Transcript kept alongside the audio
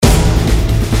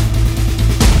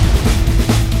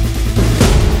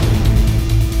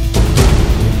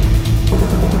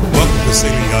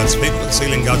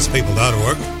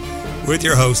GodsPeople.org with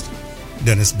your host,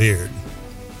 Dennis Beard.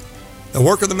 The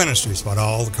work of the ministry is what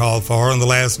all are called for in the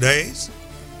last days.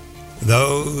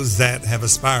 Those that have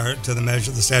aspired to the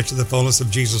measure of the stature of the fullness of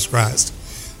Jesus Christ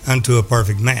unto a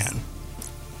perfect man.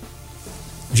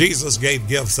 Jesus gave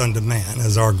gifts unto man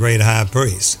as our great high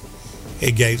priest.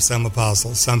 He gave some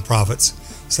apostles, some prophets,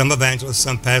 some evangelists,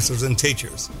 some pastors and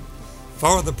teachers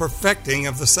for the perfecting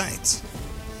of the saints.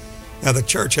 Now the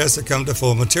church has to come to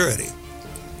full maturity.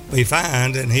 We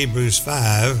find in Hebrews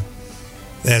 5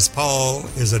 that as Paul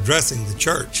is addressing the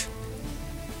church,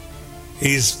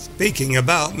 he's speaking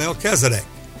about Melchizedek.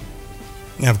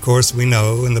 Now, of course, we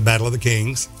know in the Battle of the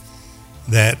Kings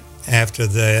that after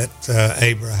that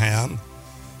Abraham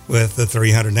with the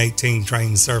 318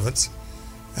 trained servants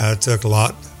took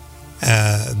Lot,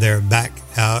 their back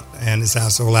out and his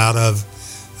household out of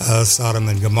Sodom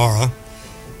and Gomorrah.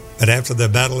 But after the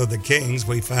Battle of the Kings,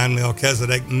 we find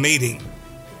Melchizedek meeting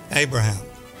Abraham,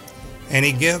 and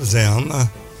he gives them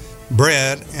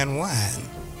bread and wine,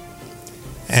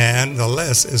 and the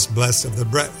less is blessed of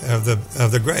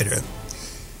the greater.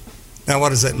 Now, what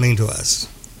does that mean to us?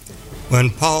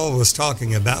 When Paul was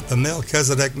talking about the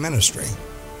Melchizedek ministry,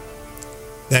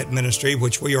 that ministry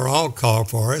which we are all called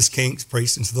for as kings,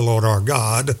 priests, and to the Lord our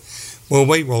God, well,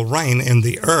 we will reign in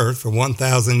the earth for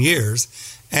 1,000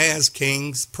 years as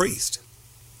kings, priests,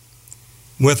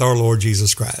 with our Lord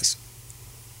Jesus Christ.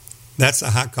 That's the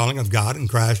high calling of God in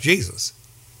Christ Jesus.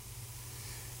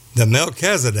 The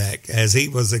Melchizedek, as he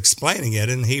was explaining it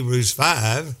in Hebrews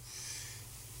 5,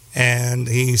 and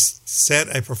he said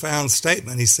a profound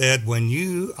statement. He said, when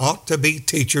you ought to be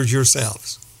teachers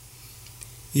yourselves,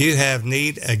 you have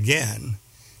need again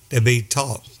to be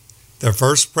taught the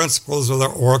first principles of the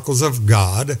oracles of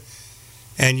God,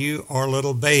 and you are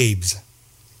little babies,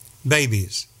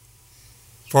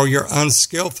 for you're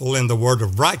unskillful in the word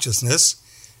of righteousness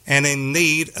and in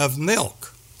need of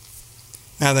milk.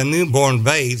 Now the newborn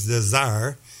babes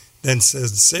desire the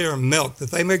sincere milk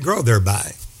that they may grow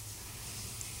thereby.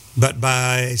 But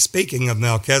by speaking of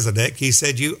Melchizedek, he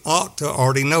said you ought to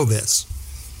already know this.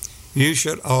 You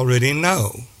should already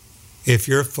know, if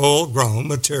you're full grown,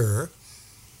 mature,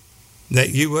 that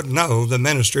you would know the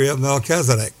ministry of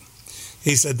Melchizedek.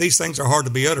 He said these things are hard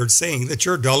to be uttered, seeing that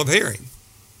you're dull of hearing.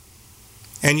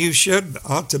 And you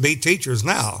ought to be teachers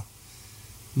now.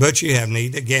 But you have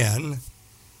need again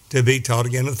to be taught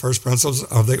again the first principles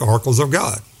of the oracles of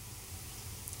God.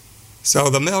 So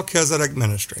the Melchizedek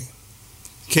ministry,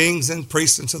 kings and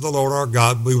priests unto the Lord our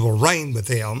God, we will reign with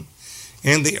him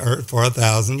in the earth for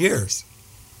 1,000 years.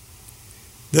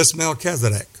 This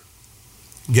Melchizedek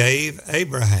gave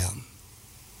Abraham,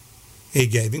 he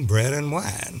gave him bread and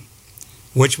wine,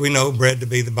 which we know bread to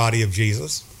be the body of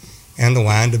Jesus and the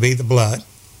wine to be the blood.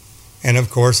 And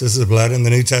of course, this is blood in the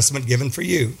New Testament given for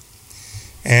you.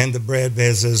 And the bread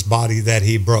is his body that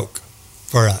he broke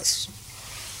for us.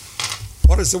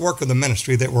 What is the work of the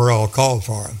ministry that we're all called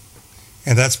for?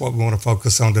 And that's what we want to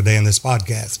focus on today in this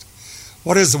podcast.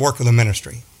 What is the work of the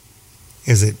ministry?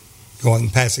 Is it going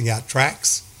passing out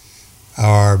tracts,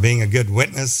 or being a good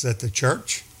witness at the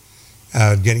church,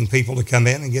 getting people to come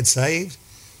in and get saved?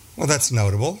 Well, that's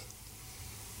notable.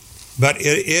 But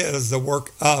it is the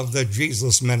work of the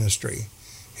Jesus ministry.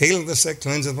 Healing the sick,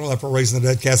 cleansing the leper, raising the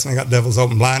dead, casting out devils,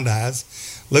 opening blind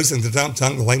eyes, loosing the dumb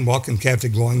tongue, the lame walking,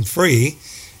 captive going free.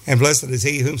 And blessed is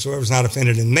he whomsoever is not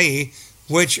offended in me,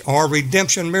 which are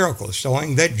redemption miracles,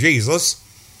 showing that Jesus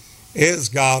is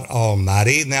God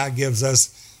Almighty, now gives us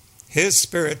his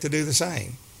Spirit to do the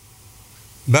same.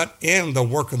 But in the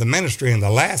work of the ministry in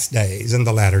the last days, in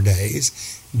the latter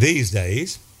days, these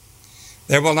days,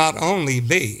 there will not only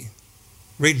be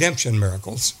redemption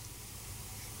miracles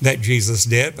that Jesus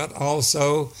did, but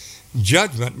also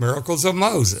judgment miracles of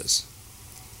Moses.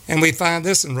 And we find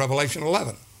this in Revelation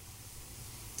 11.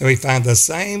 We find the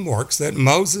same works that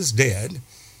Moses did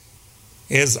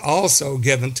is also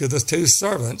given to the two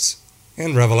servants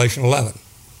in Revelation 11.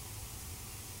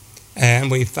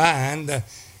 And we find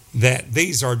that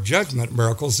these are judgment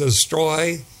miracles to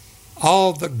destroy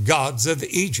all the gods of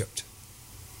Egypt.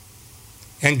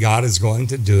 And God is going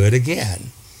to do it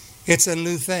again. It's a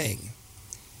new thing.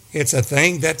 It's a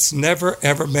thing that's never,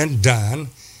 ever been done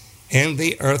in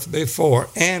the earth before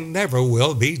and never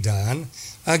will be done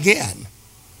again.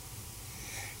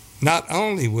 Not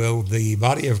only will the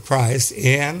body of Christ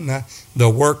in the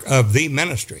work of the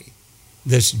ministry,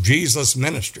 this Jesus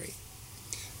ministry,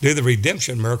 do the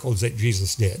redemption miracles that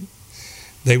Jesus did,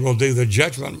 they will do the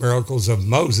judgment miracles of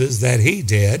Moses that he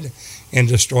did in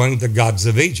destroying the gods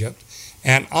of Egypt,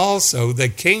 and also the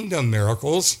kingdom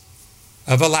miracles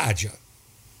of Elijah.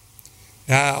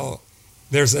 Now,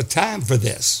 there's a time for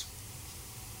this.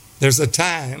 There's a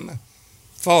time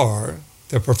for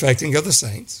the perfecting of the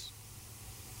saints.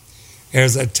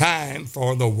 There's a time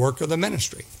for the work of the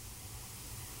ministry.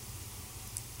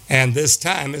 And this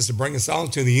time is to bring us all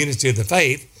to the unity of the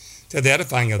faith, to the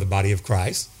edifying of the body of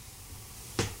Christ,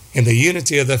 in the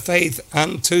unity of the faith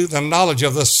unto the knowledge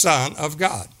of the Son of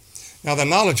God. Now, the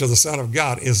knowledge of the Son of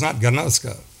God is not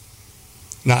gnosko,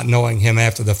 not knowing him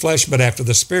after the flesh, but after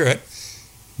the Spirit,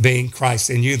 being Christ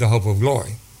in you, the hope of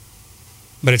glory.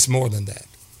 But it's more than that.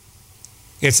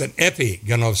 It's an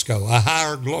epignosko, a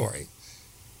higher glory.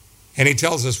 And he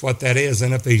tells us what that is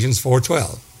in Ephesians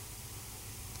 4:12.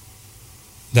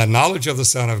 The knowledge of the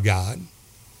Son of God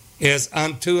is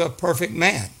unto a perfect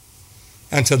man,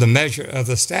 unto the measure of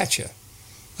the stature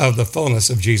of the fullness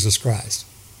of Jesus Christ.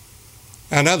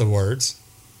 In other words,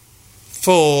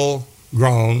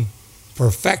 full-grown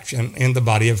perfection in the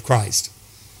body of Christ.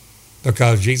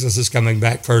 Because Jesus is coming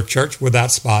back for a church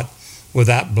without spot,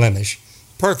 without blemish,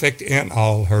 perfect in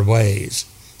all her ways.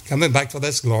 Coming back for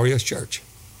this glorious church.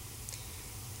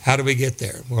 How do we get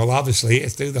there? Well, obviously,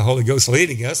 it's through the Holy Ghost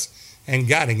leading us and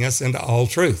guiding us into all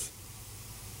truth.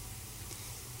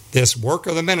 This work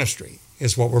of the ministry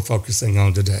is what we're focusing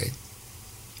on today.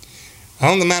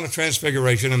 On the Mount of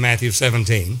Transfiguration in Matthew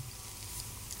 17,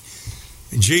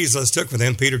 Jesus took with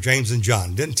him Peter, James, and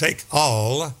John. Didn't take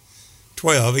all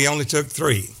 12, he only took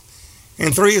 3.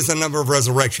 And 3 is the number of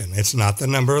resurrection. It's not the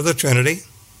number of the Trinity.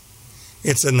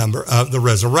 It's the number of the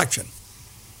resurrection.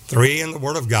 3 in the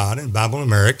Word of God in Bible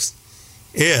numerics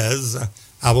is,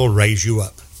 I will raise you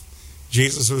up.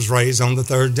 Jesus was raised on the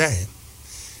 3rd day.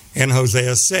 In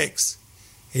Hosea 6,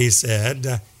 he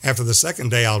said, after the 2nd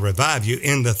day I'll revive you.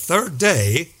 In the 3rd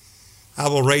day I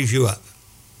will raise you up,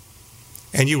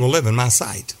 and you will live in my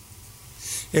sight.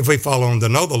 If we follow him to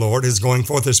know the Lord, his going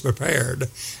forth is prepared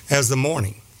as the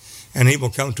morning, and he will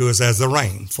come to us as the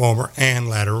rain, former and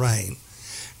latter rain.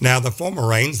 Now the former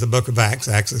rains, the book of Acts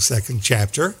the 2nd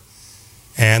chapter,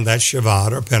 and that's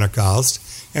Shavuot or Pentecost,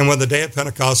 and when the day of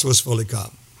Pentecost was fully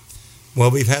come.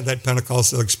 Well, we've had that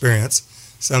Pentecostal experience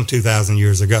some 2,000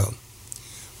 years ago.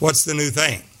 What's the new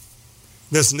thing?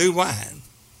 This new wine.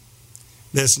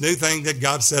 This new thing that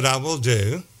God said, I will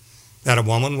do, that a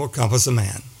woman will compass a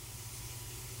man.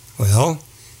 Well,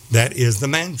 that is the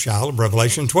man-child of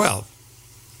Revelation 12.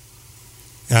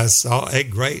 I saw a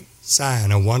great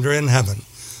sign, a wonder in heaven.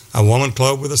 A woman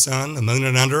clothed with the sun, the moon,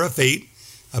 and under her feet,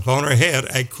 upon her head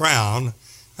a crown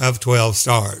of 12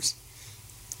 stars.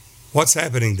 What's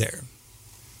happening there?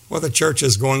 Well, the church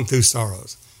is going through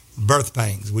sorrows, birth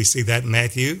pangs. We see that in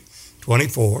Matthew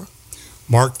 24,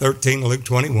 Mark 13, Luke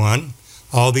 21.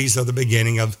 All these are the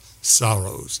beginning of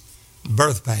sorrows,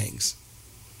 birth pangs.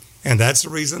 And that's the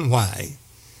reason why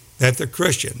that the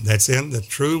Christian that's in the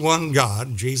true one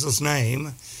God, Jesus'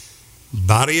 name,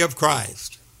 body of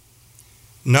Christ,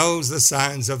 knows the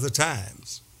signs of the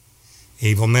times.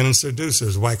 Evil men and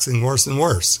seducers waxing worse and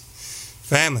worse.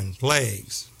 Famine,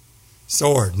 plagues,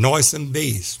 sword, noisome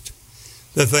beast.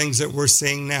 The things that we're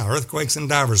seeing now, earthquakes in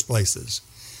divers places.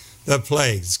 The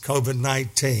plagues,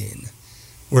 COVID-19.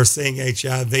 We're seeing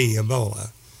HIV,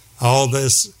 Ebola. All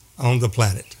this on the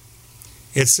planet.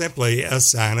 It's simply a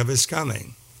sign of his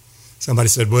coming. Somebody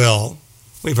said, well,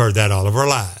 we've heard that all of our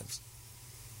lives.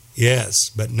 Yes,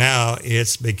 but now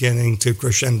it's beginning to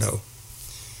crescendo.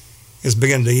 It's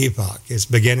beginning to epoch. It's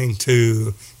beginning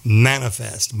to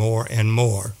manifest more and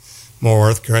more. More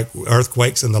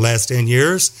earthquakes in the last 10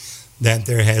 years than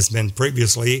there has been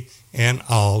previously in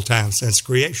all time since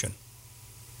creation.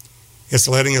 It's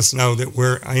letting us know that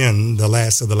we're in the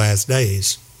last of the last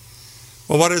days.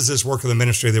 Well, what is this work of the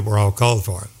ministry that we're all called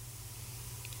for?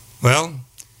 Well,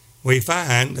 we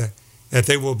find that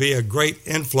there will be a great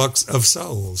influx of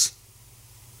souls.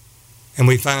 And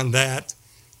we find that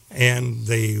in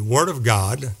the Word of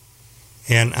God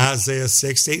in Isaiah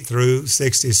 60 through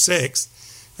 66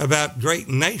 about great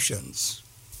nations,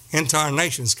 entire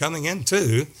nations coming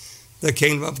into the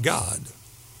kingdom of God.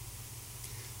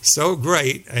 So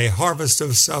great a harvest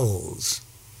of souls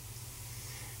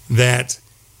that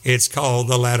it's called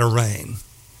the latter rain.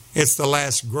 It's the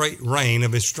last great rain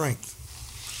of his strength.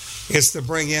 It's to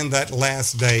bring in that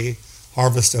last day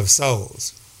harvest of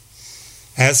souls.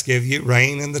 Ask give you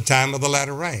rain in the time of the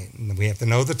latter rain. We have to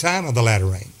know the time of the latter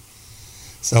rain.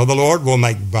 So the Lord will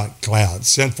make bright clouds,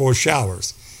 send forth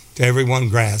showers to every one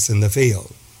grass in the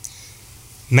field.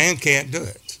 Man can't do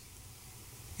it.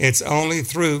 It's only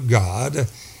through God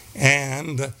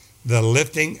and the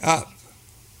lifting up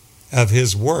of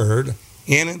his word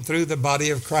in and through the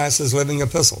body of Christ as living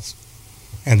epistles.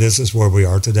 And this is where we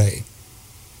are today.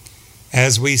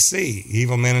 As we see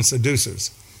evil men and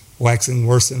seducers waxing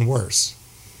worse and worse.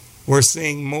 We're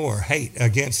seeing more hate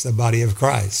against the body of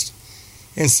Christ,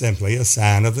 and simply a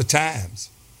sign of the times.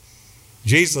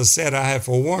 Jesus said, I have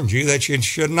forewarned you that you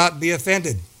should not be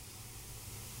offended.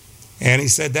 And he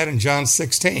said that in John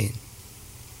 16.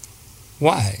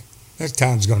 Why? That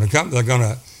time's going to come. They're going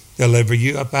to deliver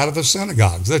you up out of the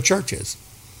synagogues, the churches.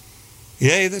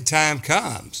 Yea, the time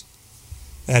comes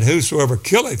that whosoever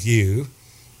killeth you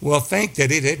will think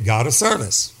that he did God a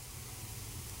service.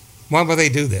 Why will they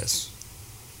do this?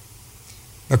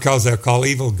 Because they'll call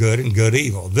evil good and good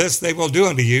evil. This they will do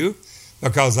unto you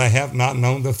because they have not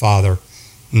known the Father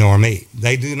nor me.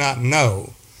 They do not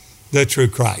know the true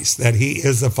Christ, that he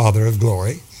is the Father of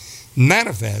glory,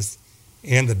 manifest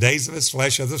in the days of his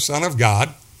flesh of the Son of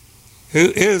God, who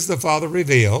is the Father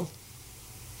revealed,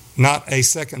 not a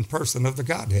second person of the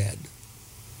Godhead.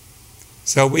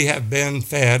 So we have been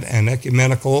fed an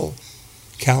ecumenical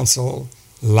council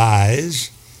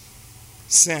lies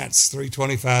since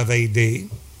 325 AD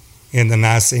in the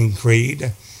Nicene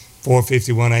Creed,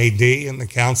 451 AD in the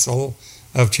Council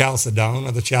of Chalcedon,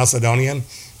 or the Chalcedonian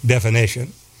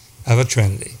definition of a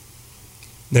Trinity.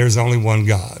 There's only one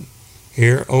God.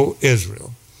 Hear, O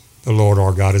Israel, the Lord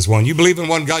our God is one. You believe in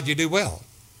one God, you do well.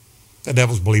 The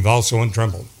devils believe also and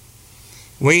tremble.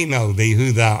 We know thee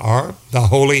who thou art, the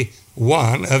Holy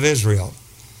One of Israel.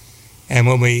 And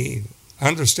when we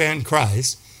understand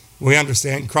Christ, we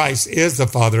understand Christ is the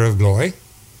Father of glory.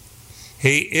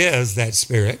 He is that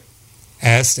Spirit,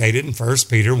 as stated in 1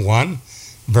 Peter 1,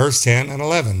 verse 10 and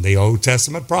 11. The Old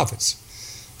Testament prophets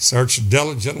search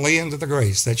diligently into the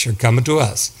grace that should come unto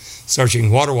us, searching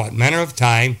what or what manner of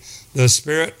time the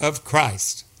Spirit of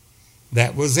Christ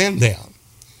that was in them,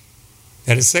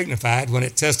 that is signified when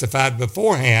it testified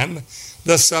beforehand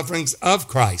the sufferings of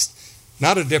Christ.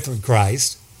 Not a different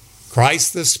Christ.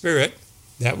 Christ the Spirit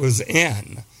that was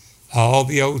in all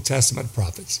the Old Testament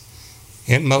prophets,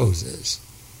 in Moses,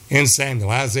 in Samuel,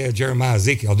 Isaiah, Jeremiah,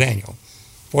 Ezekiel, Daniel,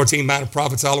 14 minor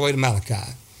prophets all the way to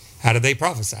Malachi. How did they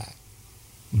prophesy?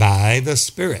 By the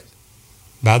Spirit,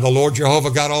 by the Lord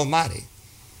Jehovah God Almighty,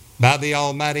 by the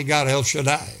Almighty God El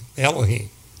Shaddai, Elohim.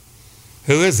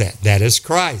 Who is that? That is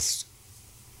Christ.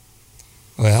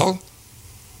 Well,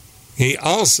 he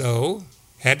also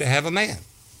had to have a man.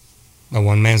 By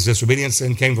one man's disobedience,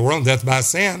 sin came to the world, death by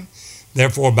sin.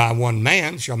 Therefore, by one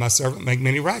man shall my servant make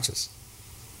many righteous.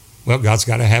 Well, God's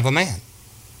got to have a man.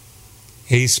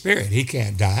 He's Spirit. He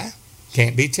can't die,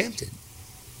 can't be tempted.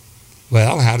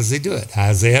 Well, how does he do it?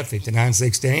 Isaiah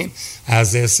 59:16,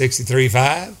 Isaiah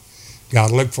 63:5.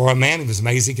 God looked for a man. He was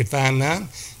amazed he could find none.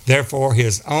 Therefore,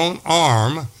 his own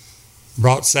arm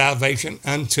brought salvation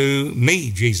unto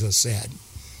me, Jesus said,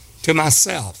 to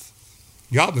myself.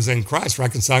 God was in Christ,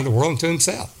 reconciling the world unto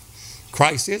himself.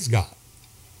 Christ is God.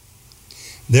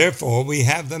 Therefore, we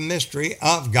have the mystery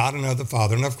of God and of the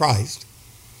Father and of Christ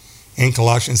in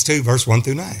Colossians 2, verse 1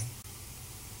 through 9.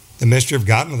 The mystery of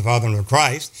God and of the Father and of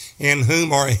Christ, in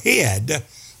whom are hid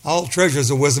all treasures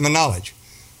of wisdom and knowledge.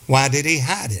 Why did he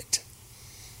hide it?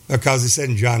 Because he said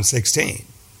in John 16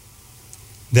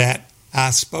 that I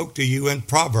spoke to you in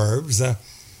Proverbs,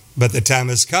 but the time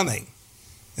is coming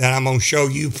that I'm going to show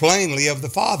you plainly of the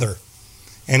Father.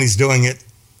 And he's doing it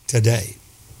today.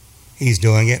 He's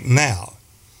doing it now.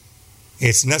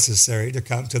 It's necessary to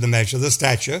come to the measure of the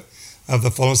stature of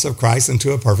the fullness of Christ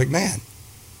into a perfect man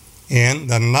in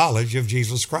the knowledge of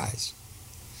Jesus Christ.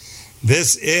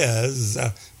 This is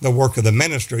the work of the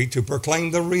ministry to proclaim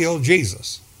the real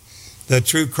Jesus, the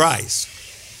true Christ.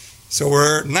 So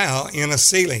we're now in a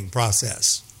sealing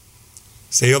process.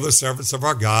 Seal the servants of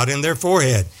our God in their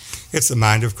forehead. It's the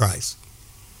mind of Christ.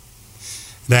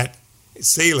 That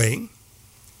sealing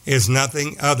is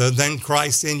nothing other than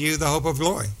Christ in you, the hope of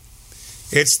glory.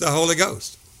 It's the Holy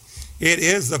Ghost. It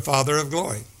is the Father of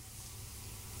glory.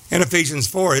 In Ephesians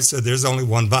 4, it said there's only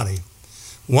one body.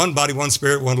 One body, one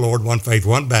Spirit, one Lord, one faith,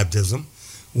 one baptism,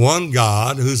 one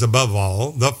God who's above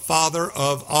all, the Father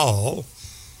of all,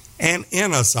 and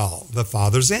in us all. The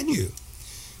Father's in you.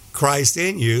 Christ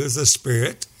in you is the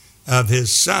Spirit of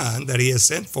his Son that he has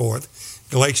sent forth,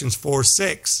 Galatians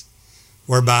 4:6,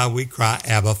 whereby we cry,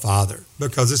 Abba, Father,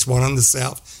 because it's one and the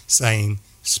self same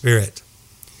Spirit.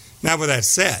 Now, with that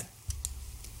said,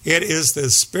 it is the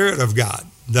Spirit of God,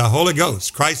 the Holy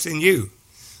Ghost, Christ in you,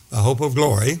 the hope of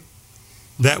glory,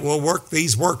 that will work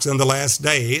these works in the last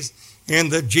days in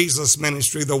the Jesus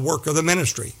ministry, the work of the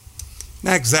ministry.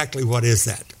 Now, exactly what is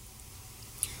that?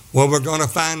 Well, we're going to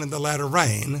find in the latter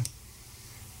rain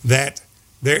that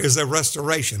there is a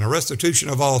restoration, a restitution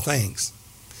of all things.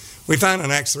 We find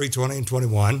in Acts 3:20 and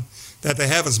 21 that the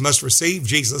heavens must receive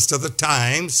Jesus to the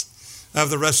times of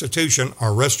the restitution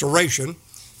or restoration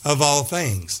of all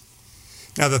things.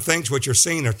 Now, the things which are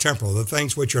seen are temporal. The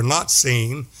things which are not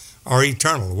seen are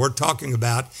eternal. We're talking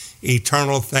about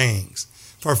eternal things.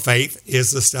 For faith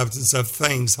is the substance of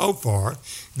things hoped for,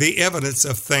 the evidence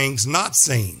of things not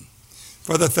seen.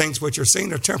 For the things which are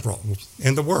seen are temporal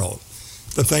in the world.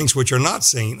 The things which are not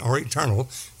seen are eternal,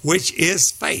 which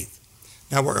is faith.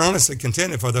 Now, we're earnestly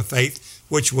contending for the faith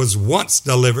which was once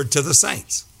delivered to the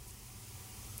saints.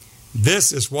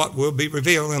 This is what will be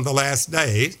revealed in the last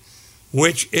days,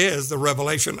 which is the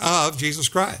revelation of Jesus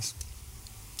Christ,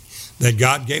 that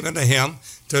God gave unto him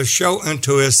to show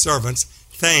unto his servants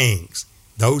things.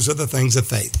 Those are the things of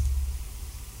faith.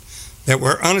 That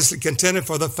we're honestly contended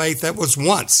for the faith that was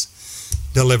once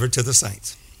delivered to the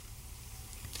saints.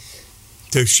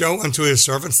 To show unto his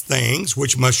servants things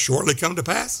which must shortly come to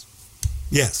pass?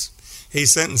 Yes, he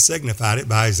sent and signified it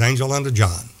by his angel unto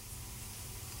John.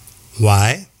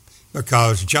 Why?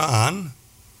 Because John,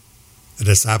 the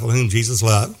disciple whom Jesus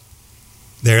loved,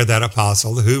 there that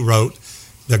apostle who wrote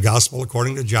the gospel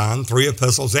according to John, 3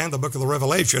 epistles, and the book of the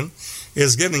Revelation,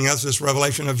 is giving us this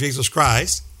revelation of Jesus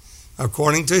Christ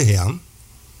according to him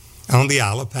on the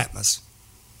Isle of Patmos.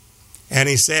 And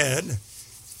he said,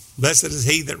 blessed is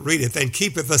he that readeth and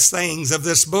keepeth the sayings of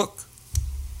this book,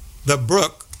 the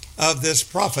book of this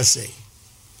prophecy.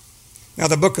 Now,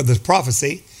 the book of this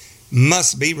prophecy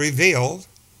must be revealed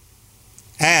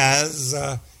as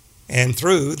and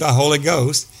through the Holy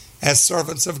Ghost as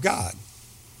servants of God.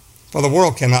 For the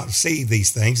world cannot see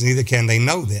these things, neither can they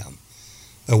know them.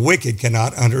 The wicked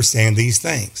cannot understand these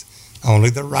things, only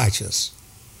the righteous.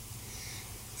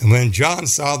 And when John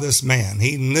saw this man,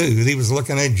 he knew he was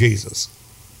looking at Jesus,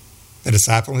 the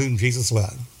disciple whom Jesus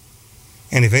loved.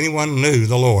 And if anyone knew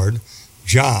the Lord,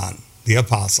 John, the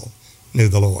apostle, knew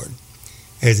the Lord.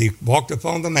 As he walked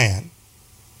upon the man,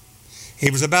 he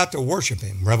was about to worship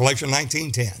him, Revelation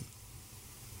 19:10.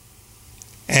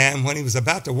 And when he was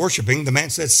about to worship him, the man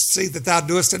said, see that thou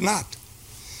doest it not.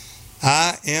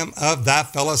 I am of thy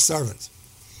fellow servants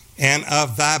and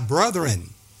of thy brethren,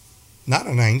 not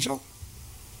an angel.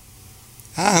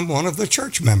 I am one of the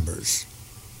church members.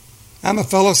 I'm a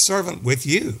fellow servant with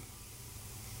you,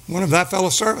 one of thy fellow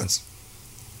servants,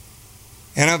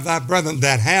 and of thy brethren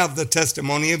that have the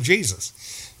testimony of Jesus.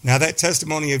 Now, that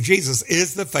testimony of Jesus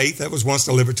is the faith that was once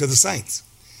delivered to the saints.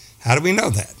 How do we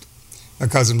know that?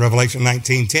 Because in Revelation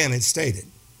 19:10 it's stated,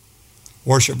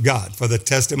 worship God, for the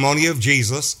testimony of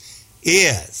Jesus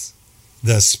is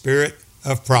the spirit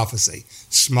of prophecy,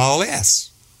 small s.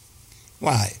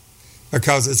 Why?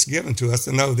 Because it's given to us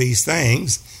to know these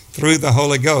things through the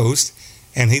Holy Ghost,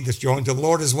 and he that's joined to the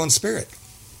Lord is one spirit.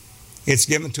 It's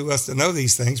given to us to know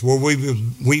these things where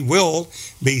we will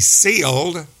be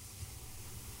sealed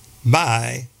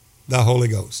by the Holy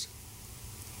Ghost.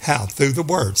 How? Through the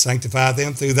word. Sanctify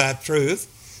them through thy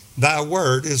truth. Thy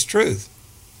word is truth.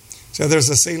 So there's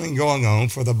a sealing going on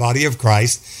for the body of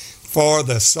Christ for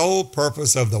the sole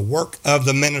purpose of the work of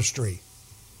the ministry,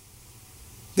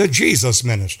 the Jesus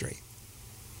ministry.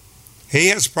 He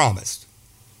has promised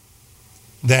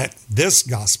that this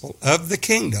gospel of the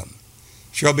kingdom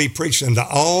shall be preached unto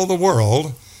all the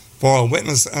world for a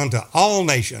witness unto all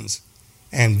nations,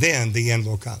 and then the end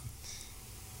will come.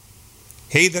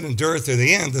 He that endureth to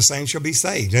the end, the same shall be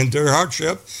saved. Endure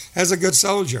hardship as a good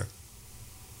soldier.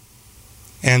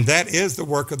 And that is the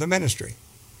work of the ministry.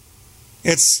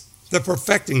 It's the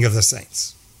perfecting of the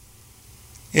saints.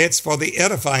 It's for the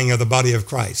edifying of the body of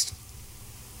Christ.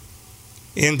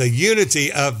 In the unity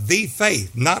of the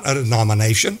faith, not a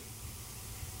denomination,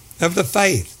 of the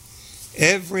faith.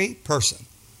 Every person,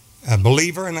 a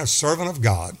believer and a servant of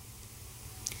God,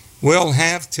 will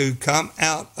have to come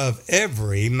out of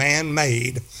every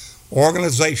man-made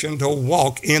organization to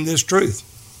walk in this truth.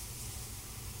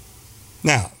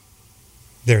 Now,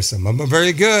 there's some of them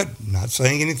very good, not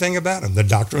saying anything about them. The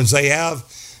doctrines they have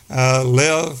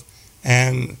live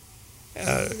and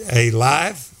a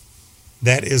life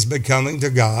that is becoming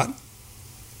to God,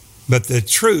 but the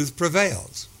truth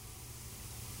prevails.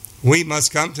 We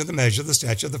must come to the measure, the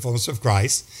stature, the fullness of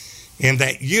Christ, in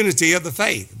that unity of the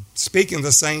faith, speaking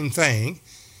the same thing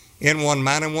in one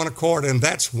mind and one accord. And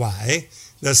that's why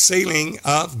the sealing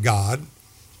of God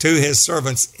to his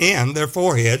servants in their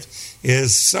forehead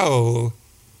is so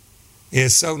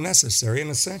necessary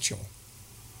and essential.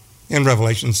 In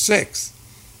Revelation 6,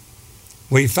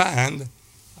 we find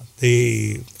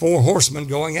the 4 horsemen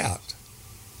going out,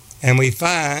 and we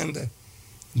find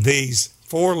these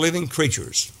 4 living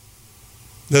creatures,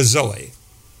 the Zoe,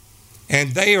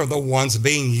 and they are the ones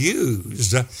being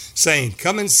used, saying,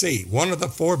 come and see. One of the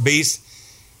 4 beasts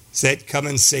said, come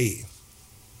and see.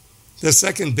 The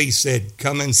second beast said,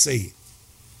 come and see.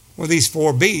 were these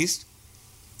four beasts.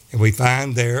 And we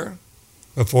find there,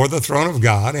 before the throne of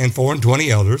God and 24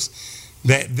 elders,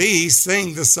 that these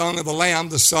sing the song of the Lamb,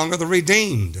 the song of the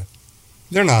redeemed.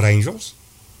 They're not angels.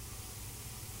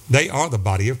 They are the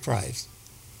body of Christ.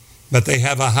 But they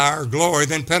have a higher glory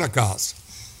than Pentecost.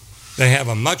 They have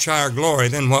a much higher glory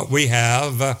than what we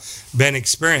have been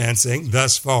experiencing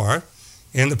thus far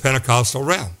in the Pentecostal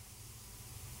realm.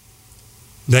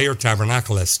 They are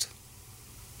tabernacleists.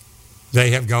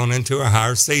 They have gone into a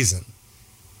higher season.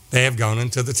 They have gone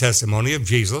into the testimony of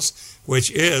Jesus,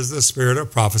 which is the spirit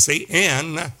of prophecy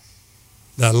in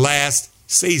the last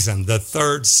season, the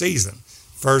third season.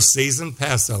 First season,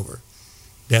 Passover.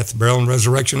 Death, burial, and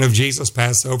resurrection of Jesus,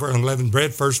 Passover, unleavened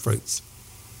bread, first fruits.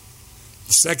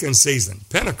 Second season,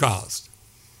 Pentecost.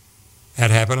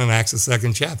 That happened in Acts, the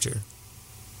 2nd chapter.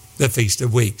 The Feast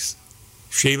of Weeks.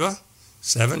 Sheba,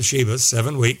 7 Shebas,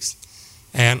 7 weeks,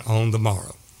 and on the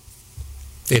morrow,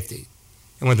 50.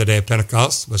 And when the day of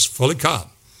Pentecost was fully come,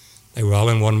 they were all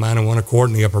in one mind and one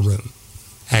accord in the upper room.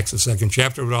 Acts, the 2nd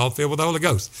chapter, were all filled with the Holy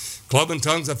Ghost. Cloven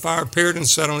tongues of fire appeared and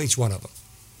sat on each one of them.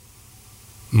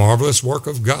 Marvelous work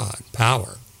of God,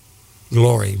 power,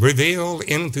 glory, revealed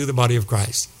in and through the body of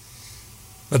Christ.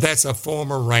 But that's a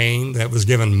former rain that was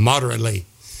given moderately.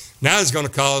 Now it's going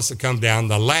to cause us to come down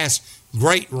the last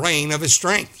great rain of his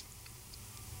strength.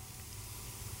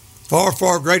 Far,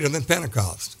 far greater than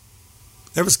Pentecost.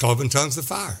 There was cloven tongues of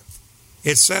fire.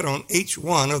 It sat on each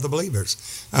one of the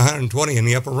believers, 120 in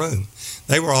the upper room.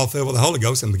 They were all filled with the Holy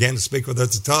Ghost and began to speak with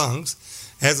other tongues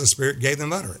as the Spirit gave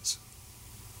them utterance.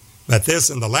 But this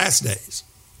in the last days,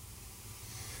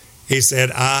 he said,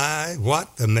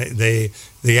 the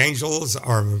angels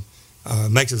are,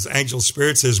 makes his angel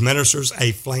spirits, his ministers,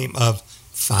 a flame of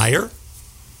fire.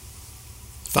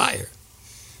 Fire.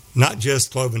 Not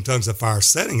just cloven tongues of fire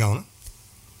setting on them,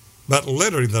 but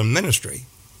literally the ministry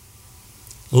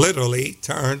literally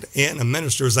turned in a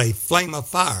minister as a flame of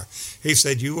fire. He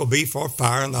said, you will be for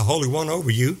fire and the Holy One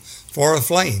over you for a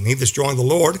flame. He that's joined the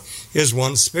Lord is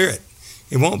one spirit.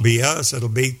 It won't be us, it'll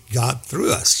be God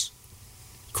through us,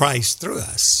 Christ through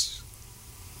us,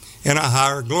 in a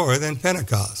higher glory than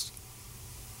Pentecost.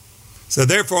 So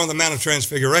therefore on the Mount of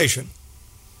Transfiguration,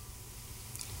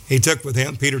 he took with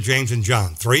him Peter, James, and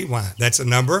John. 3, why? That's a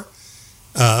number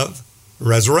of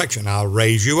resurrection. I'll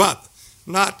raise you up.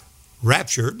 Not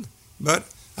raptured, but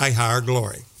a higher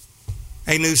glory.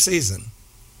 A new season.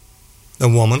 The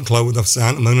woman clothed with the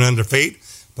sun, the moon under her feet,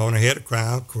 upon her head a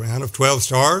crown of 12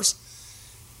 stars,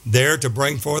 there to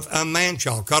bring forth a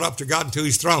man-child, caught up to God and to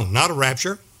his throne. Not a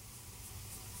rapture.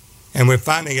 And we're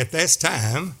finding at this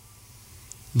time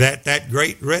that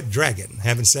great red dragon,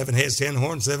 having 7 heads, 10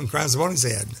 horns, 7 crowns upon his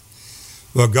head,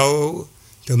 will go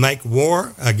to make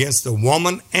war against the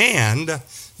woman and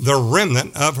the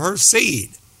remnant of her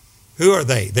seed. Who are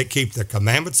they? That keep the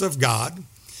commandments of God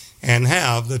and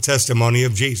have the testimony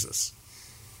of Jesus.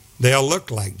 They'll look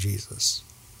like Jesus.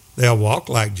 They'll walk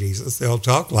like Jesus. They'll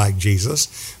talk like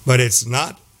Jesus. But it's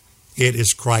not, it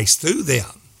is Christ through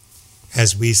them,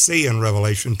 as we see in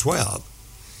Revelation 12.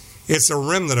 It's a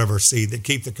remnant of her seed that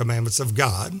keep the commandments of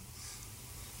God.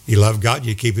 You love God,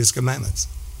 you keep his commandments.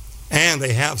 And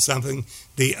they have something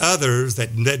the others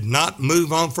that did not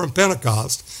move on from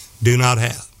Pentecost do not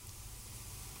have.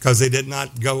 Because they did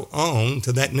not go on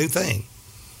to that new thing.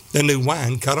 The new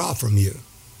wine cut off from you.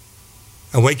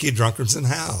 Awake ye drunkards and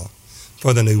howl,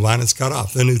 for the new wine is cut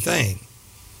off, the new thing,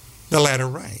 the latter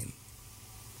rain.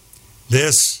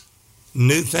 This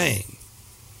new thing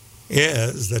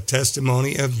is the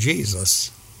testimony of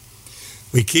Jesus.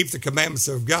 We keep the commandments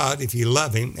of God if you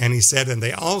love him, and he said, and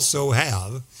they also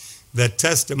have the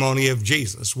testimony of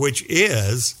Jesus, which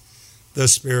is the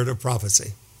spirit of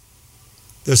prophecy.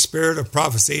 The spirit of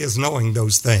prophecy is knowing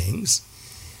those things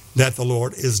that the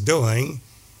Lord is doing,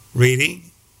 reading,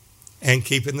 and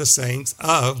keeping the sayings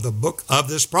of the book of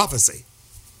this prophecy,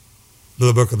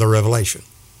 the book of the Revelation.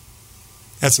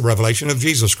 That's the revelation of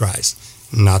Jesus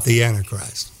Christ, not the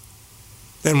Antichrist.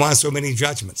 Then why so many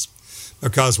judgments?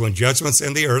 Because when judgment's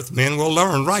in the earth, men will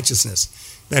learn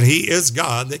righteousness, that he is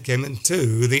God that came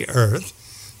into the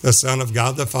earth, the Son of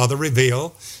God, the Father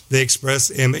revealed, the express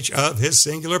image of his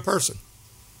singular person,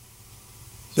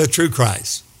 the true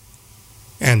Christ.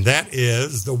 And that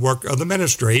is the work of the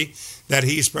ministry that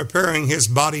he's preparing his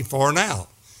body for now,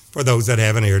 for those that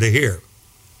have an ear to hear.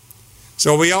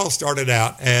 So we all started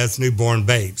out as newborn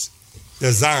babes,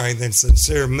 desiring the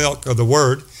sincere milk of the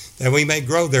word that we may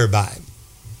grow thereby.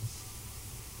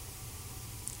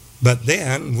 But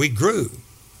then we grew,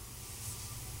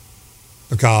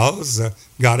 because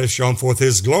God has shown forth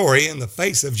his glory in the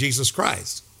face of Jesus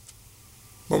Christ.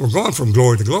 But we're going from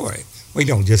glory to glory. We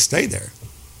don't just stay there.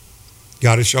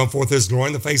 God has shown forth his glory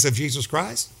in the face of Jesus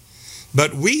Christ.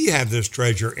 But we have this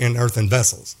treasure in earthen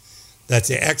vessels, that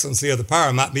the excellency of the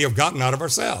power might be of God, not of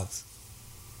ourselves.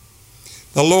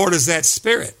 The Lord is that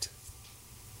Spirit.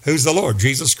 Who's the Lord?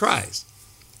 Jesus Christ.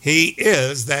 He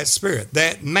is that Spirit.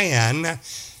 That man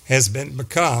has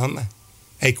become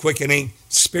a quickening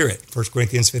spirit. 1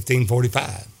 Corinthians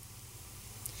 15:45.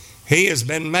 He has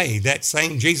been made, that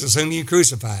same Jesus whom you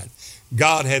crucified.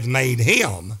 God hath made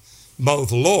him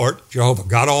both Lord, Jehovah,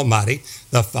 God Almighty,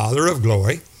 the Father of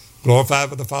glory, glorified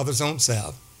with the Father's own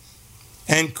self,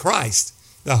 and Christ,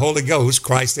 the Holy Ghost,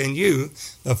 Christ in you,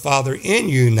 the Father in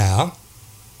you now,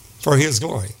 for his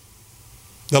glory.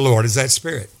 The Lord is that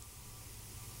Spirit.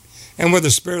 And where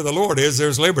the Spirit of the Lord is,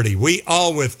 there's liberty. We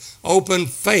all with open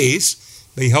face,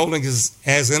 beholding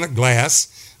as in a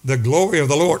glass, the glory of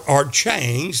the Lord, are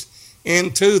changed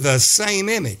into the same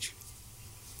image.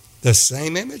 The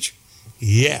same image?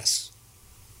 Yes.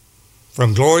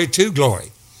 From glory to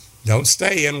glory. Don't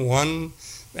stay in one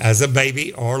as a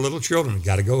baby or little children. We've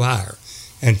got to go higher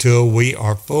until we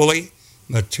are fully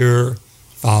mature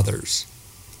fathers.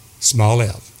 Small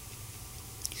f.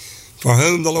 For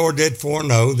whom the Lord did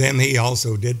foreknow, them he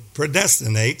also did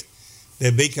predestinate,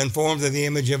 to be conformed to the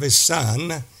image of his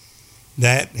Son,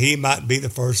 that he might be the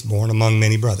firstborn among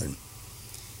many brethren.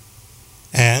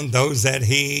 And those that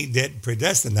he did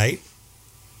predestinate,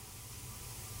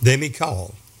 them he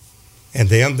called. And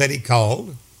them that he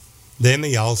called, them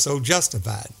he also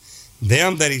justified.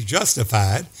 Them that he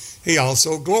justified, he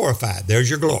also glorified. There's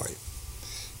your glory.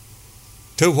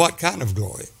 To what kind of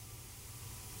glory?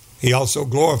 He also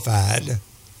glorified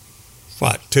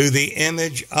what? To the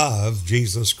image of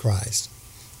Jesus Christ.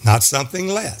 Not something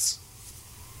less.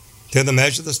 To the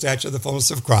measure of the stature of the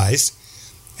fullness of Christ.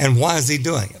 And why is he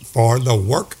doing it? For the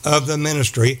work of the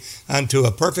ministry unto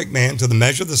a perfect man, to the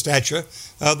measure of the stature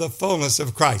of the fullness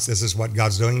of Christ. This is what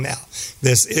God's doing now.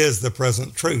 This is the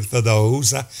present truth of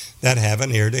those that have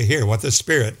an ear to hear what the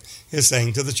Spirit is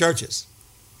saying to the churches.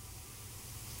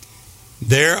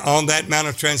 There on that Mount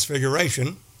of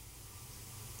Transfiguration,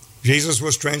 Jesus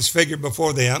was transfigured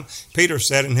before them. Peter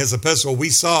said in his epistle, we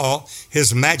saw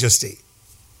his majesty.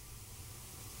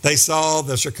 They saw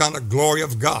the Shekinah glory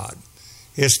of God.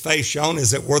 His face shone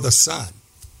as it were the sun.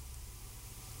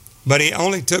 But he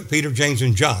only took Peter, James,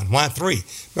 and John. Why 3?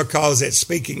 Because it's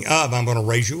speaking of, I'm going to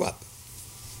raise you up.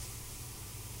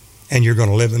 And you're going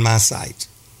to live in my sight.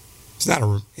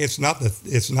 It's not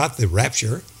the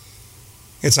rapture.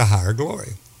 It's a higher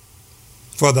glory.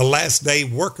 For the last day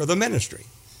work of the ministry.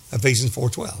 Ephesians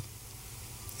 4:12.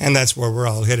 And that's where we're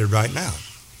all headed right now.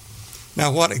 Now,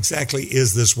 what exactly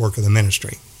is this work of the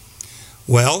ministry?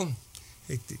 Well,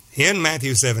 in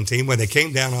Matthew 17, when they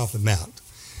came down off the mount,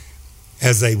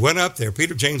 as they went up there,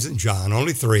 Peter, James, and John,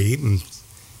 only 3,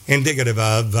 indicative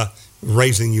of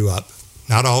raising you up.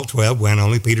 Not all 12, went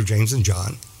only Peter, James, and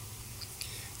John.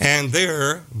 And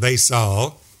there they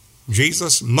saw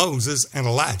Jesus, Moses, and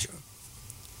Elijah.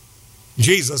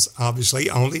 Jesus obviously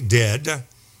only did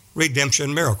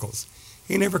redemption miracles.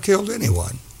 He never killed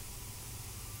anyone.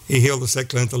 He healed the sick,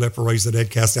 cleansed the leper, raised the dead,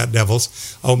 cast out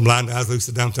devils, opened blind eyes, loosed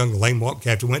the dumb tongue, the lame walked,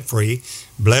 captive went free.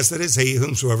 Blessed is he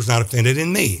whomsoever is not offended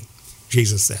in me,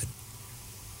 Jesus said.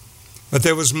 But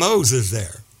there was Moses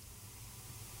there.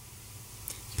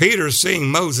 Peter, seeing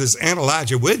Moses and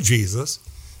Elijah with Jesus,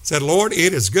 said, Lord,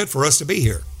 it is good for us to be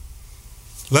here.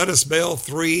 Let us build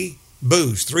 3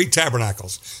 booths, 3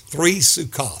 tabernacles, 3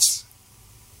 sukkahs.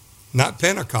 Not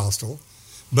Pentecostal,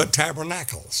 but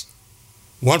tabernacles.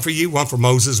 One for you, one for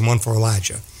Moses, and one for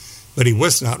Elijah. But he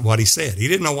wist not what he said. He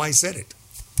didn't know why he said it.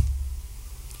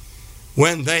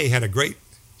 When they had a great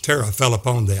terror fell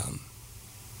upon them,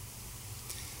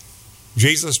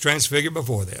 Jesus transfigured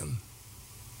before them.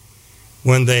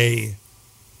 When they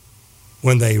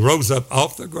rose up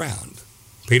off the ground,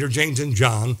 Peter, James, and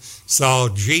John saw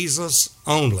Jesus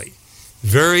only.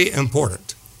 Very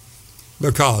important,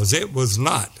 because it was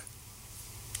not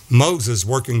Moses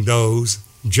working those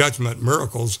judgment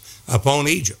miracles upon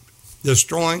Egypt,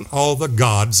 destroying all the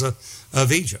gods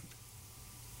of Egypt.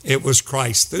 It was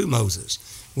Christ through Moses.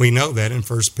 We know that in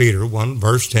 1 Peter 1,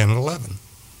 verse 10 and 11.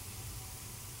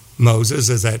 Moses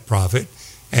is that prophet,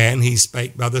 and he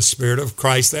spake by the Spirit of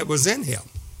Christ that was in him.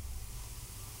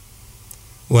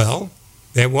 Well,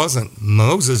 that wasn't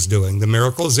Moses doing the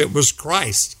miracles. It was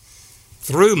Christ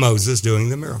through Moses doing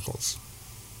the miracles.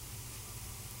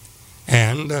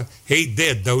 And he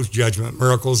did those judgment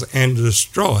miracles and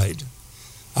destroyed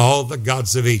all the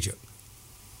gods of Egypt.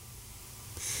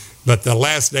 But the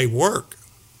last day work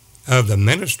of the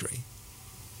ministry,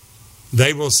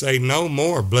 they will say no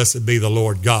more, blessed be the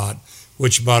Lord God,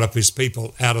 which brought up his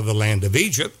people out of the land of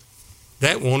Egypt,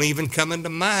 that won't even come into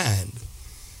mind,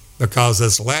 because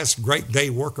this last great day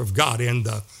work of God in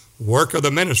the work of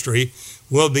the ministry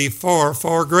will be far,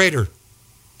 far greater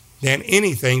than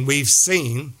anything we've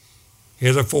seen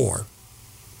heretofore.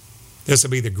 This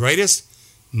will be the greatest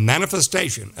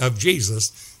manifestation of Jesus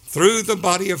through the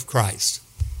body of Christ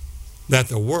that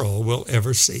the world will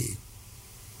ever see.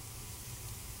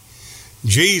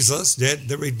 Jesus did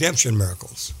the redemption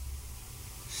miracles.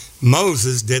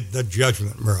 Moses did the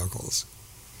judgment miracles.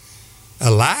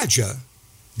 Elijah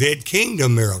did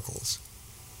kingdom miracles.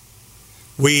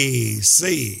 We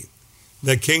see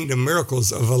the kingdom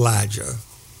miracles of Elijah.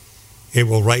 It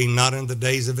will reign not in the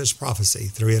days of his prophecy,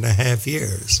 3.5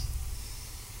 years.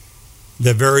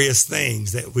 The various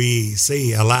things that we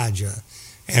see Elijah,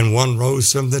 and one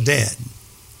rose from the dead,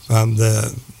 from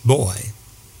the boy.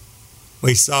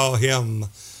 We saw him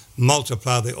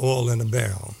multiply the oil in a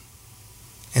barrel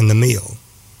and the meal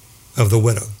of the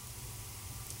widow.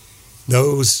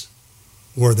 Those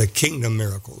were the kingdom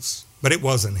miracles. But it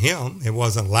wasn't him. It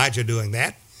wasn't Elijah doing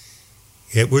that.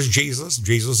 It was Jesus,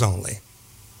 Jesus only.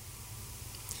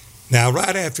 Now,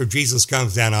 right after Jesus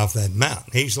comes down off that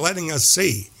mountain, he's letting us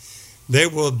see there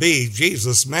will be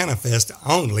Jesus manifest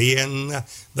only in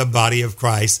the body of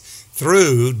Christ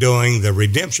through doing the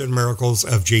redemption miracles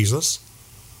of Jesus,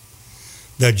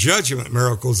 the judgment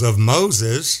miracles of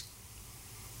Moses,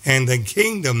 and the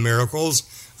kingdom miracles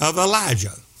of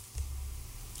Elijah.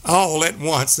 All at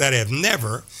once that have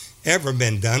never, ever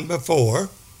been done before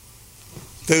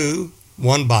through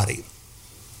one body.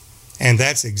 And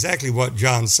that's exactly what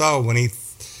John saw when he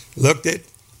looked at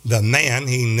the man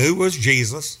he knew was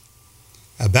Jesus,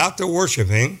 about to worship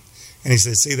him, and he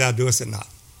said, "See, thou doest it not.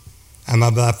 I'm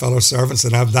of thy fellow servants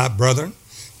and of thy brethren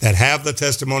that have the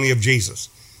testimony of Jesus.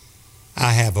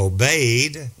 I have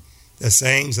obeyed the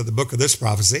sayings of the book of this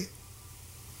prophecy,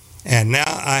 and now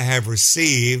I have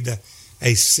received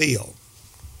a seal.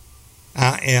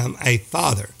 I am a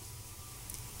father."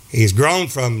 He's grown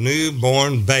from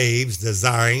newborn babes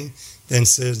desiring the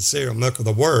sincere milk of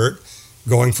the word,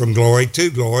 going from glory to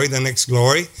glory. The next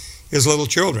glory is little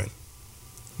children.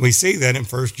 We see that in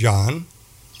 1 John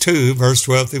 2, verse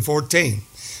 12 through 14.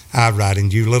 "I write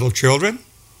unto you, little children,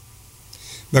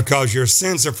 because your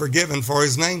sins are forgiven for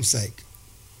his name's sake."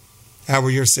 How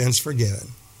were your sins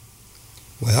forgiven?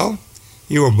 Well,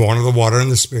 you were born of the water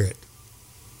and the Spirit.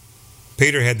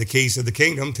 Peter had the keys to the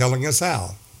kingdom telling us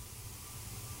how.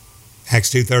 Acts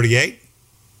 2:38,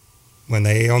 when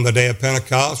they on the day of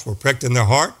Pentecost were pricked in their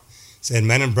heart, said,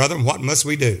 "Men and brethren, what must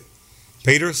we do?"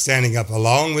 Peter, standing up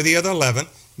along with the other 11,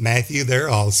 Matthew there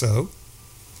also,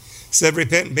 said,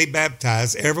 "Repent and be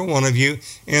baptized, every one of you,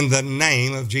 in the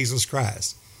name of Jesus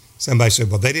Christ." Somebody said,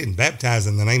 "Well, they didn't baptize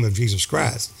in the name of Jesus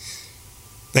Christ.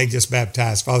 They just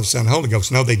baptized Father, Son, Holy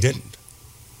Ghost." No, they didn't.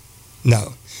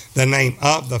 No, the name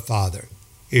of the Father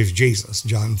is Jesus.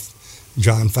 John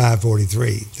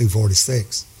 5:43 through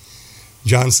 46.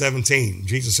 John 17,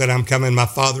 Jesus said, "I'm come in my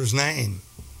Father's name.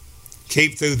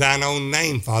 Keep through thine own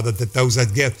name, Father, that those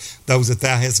that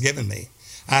thou hast given me.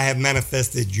 I have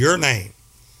manifested your name."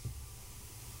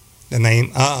 The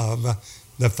name of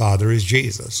the Father is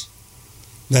Jesus.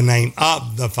 The name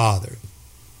of the Father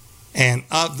and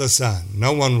of the Son.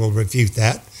 No one will refute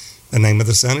that. The name of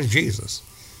the Son is Jesus.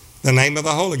 The name of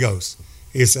the Holy Ghost.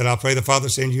 He said, "I'll pray the Father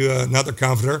send you another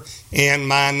comforter in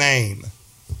my name."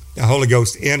 The Holy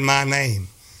Ghost in my name.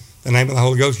 The name of the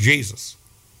Holy Ghost, Jesus.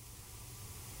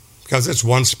 Because it's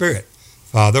one Spirit.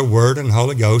 Father, Word, and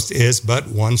Holy Ghost is but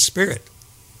one Spirit.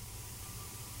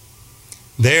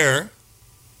 There,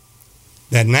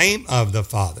 the name of the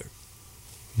Father,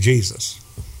 Jesus.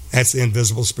 That's the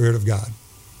invisible Spirit of God,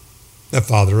 the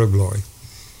Father of glory.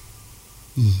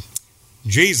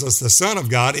 Jesus, the Son of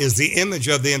God, is the image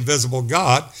of the invisible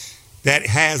God that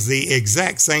has the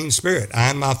exact same Spirit. I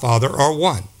and my Father are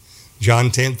one.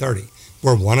 John 10:30.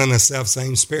 We're one in the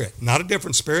self-same Spirit. Not a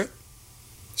different Spirit,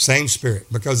 same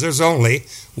Spirit, because there's only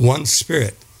one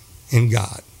Spirit in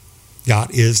God.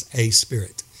 God is a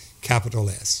Spirit, capital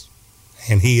S,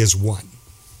 and He is one.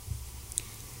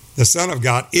 The Son of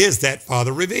God is that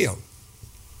Father revealed.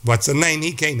 What's the name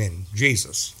He came in?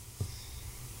 Jesus.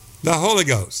 The Holy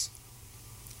Ghost.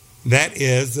 That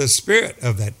is the Spirit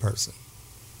of that person.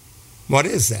 What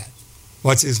is that?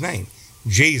 What's His name?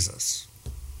 Jesus.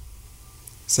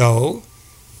 So,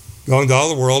 going to all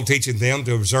the world, teaching them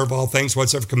to observe all things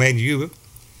whatsoever commanded you,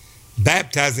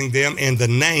 baptizing them in the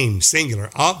name,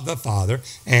 singular, of the Father,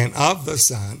 and of the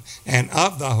Son, and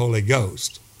of the Holy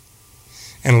Ghost.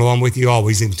 And along with you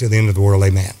always, even to the end of the world,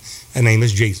 amen. The name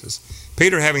is Jesus.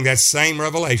 Peter, having that same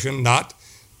revelation, not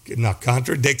not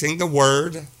contradicting the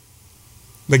word,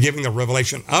 but giving the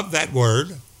revelation of that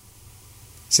word. It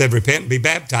said, repent and be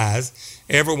baptized,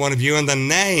 every one of you, in the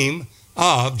name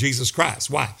of Jesus Christ.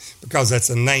 Why? Because that's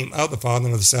the name of the Father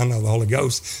and of the Son and of the Holy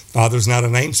Ghost. Father's not a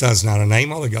name, Son's not a name,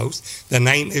 Holy Ghost. The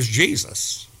name is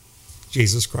Jesus,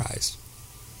 Jesus Christ.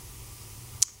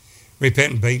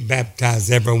 Repent and be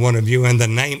baptized, every one of you, in the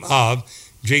name of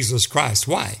Jesus Christ.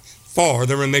 Why? For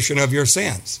the remission of your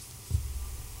sins.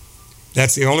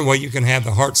 That's the only way you can have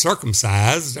the heart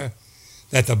circumcised,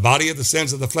 that the body of the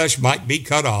sins of the flesh might be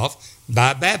cut off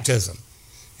by baptism.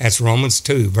 That's Romans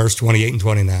 2, verse 28 and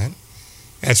 29.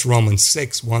 That's Romans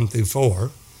 6, 1 through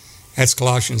 4. That's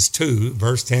Colossians 2,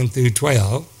 verse 10 through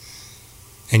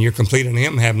 12. And you're complete in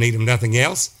him, have need of nothing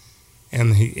else,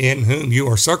 and in whom you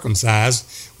are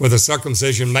circumcised with a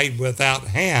circumcision made without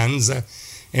hands,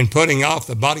 in putting off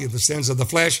the body of the sins of the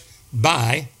flesh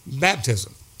by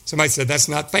baptism. Somebody said that's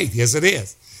not faith. Yes, it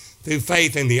is. Through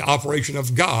faith in the operation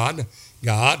of God,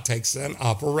 God takes an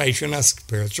operation, a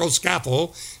spiritual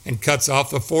scalpel, and cuts off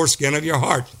the foreskin of your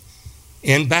heart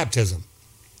in baptism.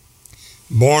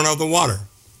 Born of the water.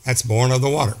 That's born of the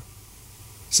water.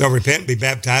 So repent, be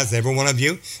baptized, every one of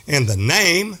you, in the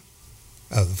name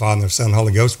of the Father, Son, and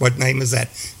Holy Ghost. What name is that?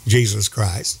 Jesus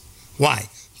Christ. Why?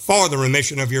 For the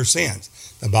remission of your sins.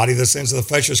 The body of the sins of the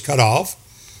flesh is cut off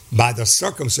by the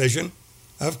circumcision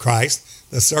of Christ,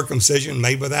 the circumcision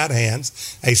made without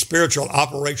hands, a spiritual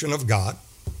operation of God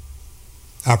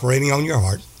operating on your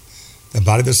heart. The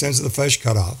body of the sins of the flesh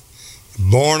cut off,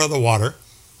 born of the water,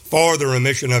 for the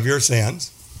remission of your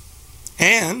sins,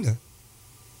 and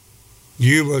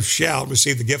you shall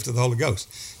receive the gift of the Holy Ghost.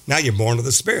 Now you're born of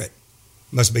the Spirit.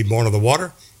 Must be born of the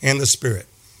water and the Spirit.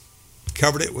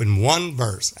 Covered it in one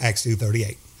verse, Acts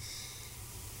 2:38.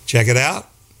 Check it out.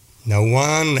 No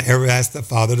one ever asked the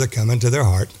Father to come into their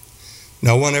heart.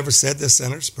 No one ever said the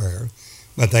sinner's prayer,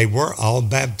 but they were all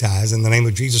baptized in the name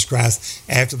of Jesus Christ.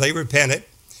 After they repented,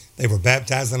 they were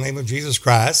baptized in the name of Jesus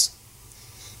Christ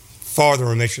for the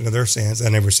remission of their sins,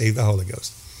 and they received the Holy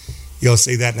Ghost. You'll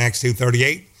see that in Acts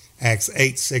 2:38, Acts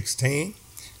 8:16,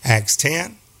 Acts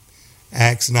 10,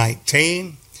 Acts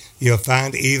 19. You'll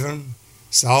find even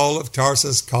Saul of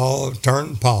Tarsus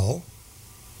turned Paul,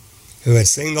 who had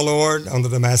seen the Lord on the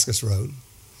Damascus road,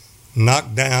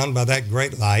 knocked down by that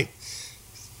great light.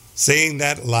 Seeing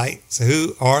that light, so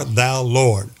who art thou,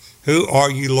 Lord? Who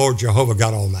are you, Lord Jehovah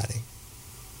God Almighty?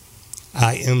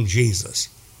 I am Jesus,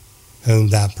 whom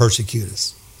thou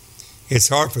persecutest. It's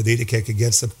hard for thee to kick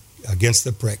against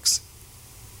the pricks.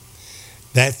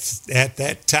 That's at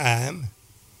that time,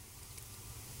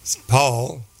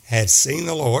 Paul had seen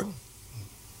the Lord,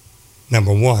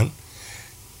 number one,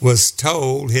 was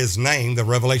told his name, the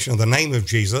revelation of the name of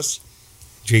Jesus,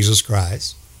 Jesus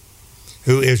Christ,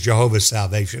 who is Jehovah's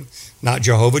salvation. Not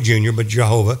Jehovah Jr., but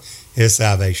Jehovah is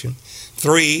salvation.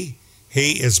 3,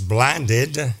 he is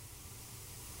blinded.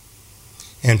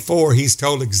 And 4, he's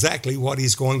told exactly what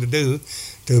he's going to do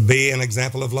to be an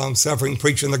example of long-suffering,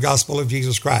 preaching the gospel of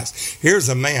Jesus Christ. Here's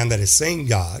a man that has seen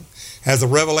God, has a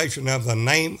revelation of the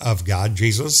name of God,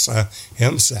 Jesus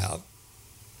himself,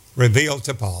 revealed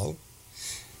to Paul,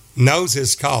 knows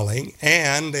his calling,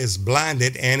 and is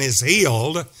blinded and is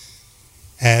healed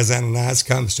as Ananias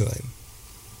comes to him.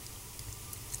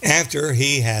 After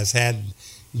he has had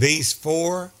these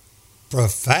 4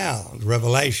 profound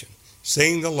revelations,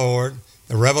 seeing the Lord,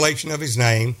 the revelation of his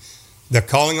name, the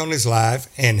calling on his life,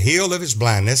 and healed of his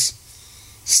blindness,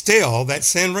 still that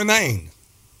sin remained.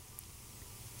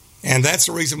 And that's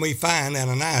the reason we find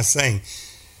Ananias saying,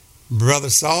 Brother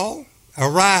Saul,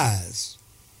 arise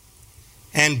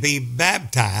and be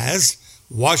baptized,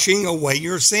 washing away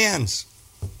your sins.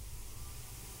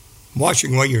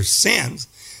 Washing away your sins.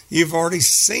 You've already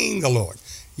seen the Lord.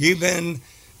 You've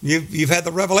had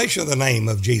the revelation of the name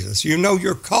of Jesus. You know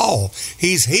your call.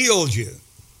 He's healed you.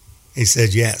 He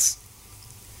said, yes.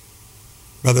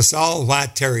 Brother Saul, why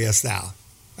tarriest thou?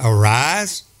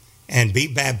 Arise and be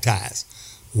baptized,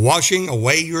 washing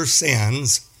away your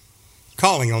sins,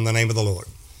 calling on the name of the Lord.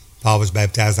 Paul was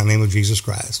baptized in the name of Jesus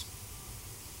Christ.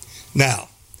 Now,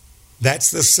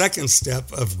 that's the second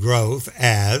step of growth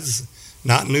as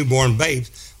not newborn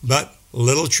babes, but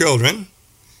little children.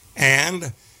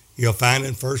 And you'll find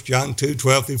in 1 John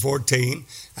 2:12-14,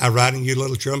 I write in you,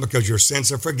 little children, because your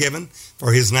sins are forgiven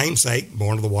for his name's sake,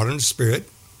 born of the water and the Spirit.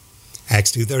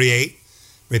 Acts 2:38,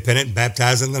 repented,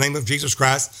 baptized in the name of Jesus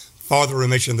Christ for the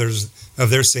remission of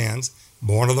their sins,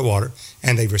 born of the water,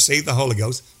 and they've received the Holy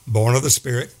Ghost, born of the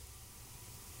Spirit.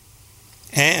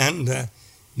 And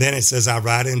then it says, I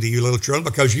write unto you, little children,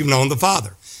 because you've known the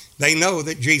Father. They know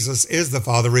that Jesus is the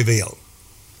Father revealed.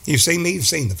 You've seen me, you've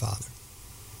seen the Father.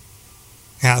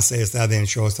 How sayest thou then,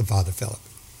 show us the Father, Philip?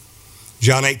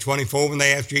 John 8:24, when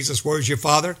they asked Jesus, where is your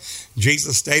Father?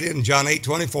 Jesus stated in John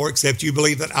 8:24, except you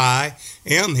believe that I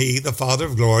am he, the Father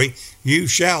of glory, you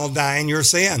shall die in your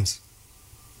sins.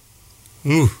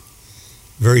 Ooh,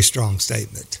 very strong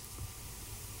statement.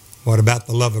 What about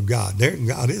the love of God?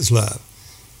 God is love.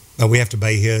 But we have to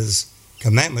obey his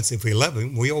commandments. If we love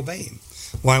him, we obey him.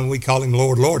 Why don't we call him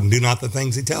Lord, Lord, and do not the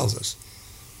things he tells us?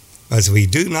 As we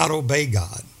do not obey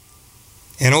God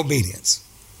in obedience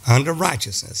unto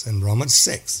righteousness in Romans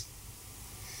 6,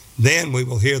 then we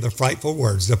will hear the frightful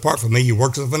words, depart from me, you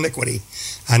workers of iniquity.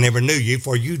 I never knew you,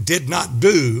 for you did not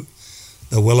do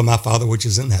the will of my Father which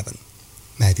is in heaven.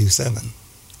 Matthew 7.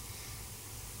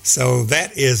 So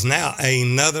that is now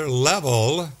another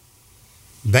level.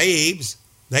 Babes,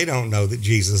 they don't know that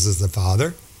Jesus is the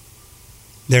Father.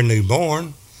 They're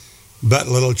newborn. But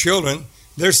little children,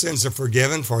 their sins are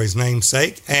forgiven for his name's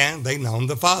sake, and they know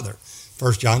the Father.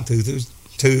 1 John 2,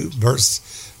 verse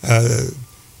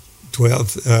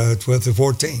 12 through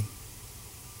 14.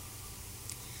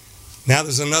 Now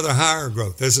there's another higher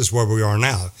growth. This is where we are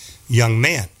now. Young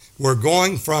men. We're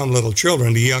going from little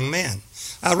children to young men.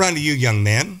 I run to you, young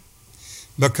men,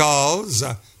 because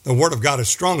the Word of God is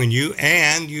strong in you,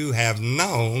 and you have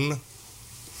known,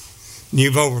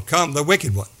 you've overcome the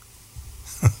wicked one.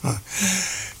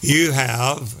 You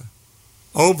have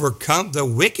overcome the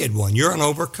wicked one. You're an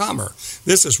overcomer.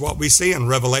 This is what we see in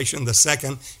Revelation, the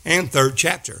 2nd and 3rd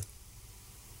chapter.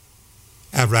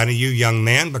 I write to you, young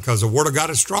men, because the Word of God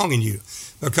is strong in you,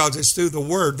 because it's through the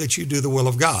Word that you do the will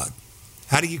of God.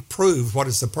 How do you prove what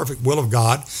is the perfect will of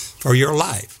God for your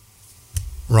life?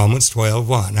 Romans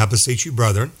 12:1. I beseech you,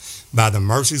 brethren, by the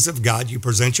mercies of God, you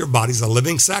present your bodies a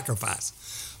living sacrifice,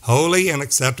 holy and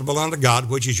acceptable unto God,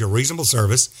 which is your reasonable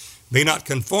service. Be not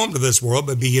conformed to this world,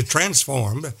 but be ye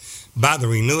transformed by the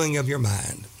renewing of your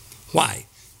mind. Why?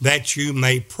 That you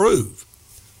may prove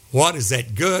what is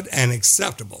that good and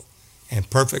acceptable and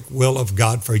perfect will of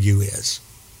God for you is.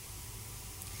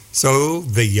 So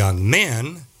the young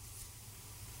men,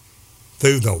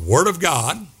 through the Word of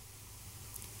God,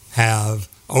 have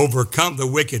overcome the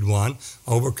wicked one,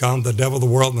 overcome the devil, the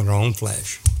world, and their own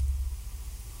flesh.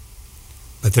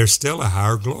 But there's still a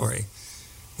higher glory.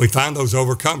 We find those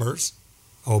overcomers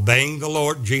obeying the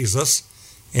Lord Jesus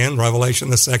in Revelation,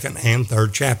 the 2nd and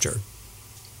 3rd chapter.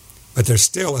 But there's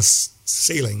still a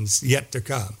sealings yet to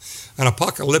come, an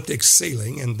apocalyptic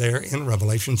sealing in there in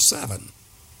Revelation 7.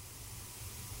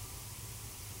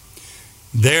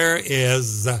 There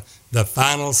is the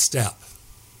final step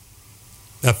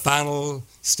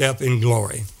in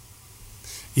glory.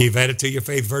 You've added to your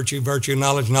faith virtue, virtue,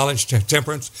 knowledge, knowledge,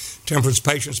 temperance, temperance,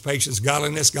 patience, patience,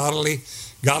 godliness,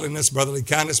 godliness, brotherly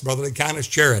kindness,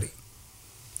 charity.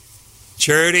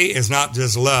 Charity is not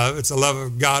just love, it's the love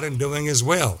of God in doing his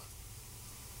will.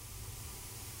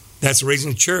 That's the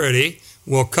reason charity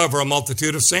will cover a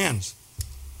multitude of sins.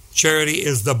 Charity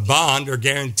is the bond or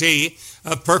guarantee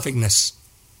of perfectness.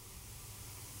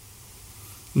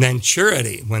 And then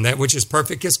charity, when that which is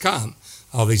perfect has come,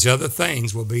 all these other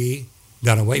things will be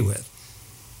done away with.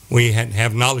 We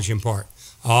have knowledge in part.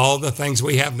 All the things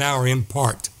we have now are in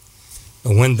part.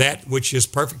 But when that which is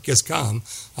perfect has come,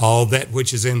 all that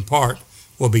which is in part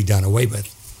will be done away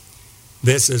with.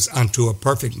 This is unto a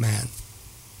perfect man.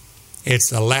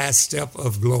 It's the last step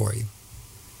of glory.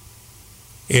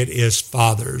 It is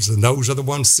fathers, and those are the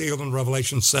ones sealed in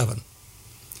Revelation 7.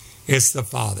 It's the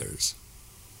fathers.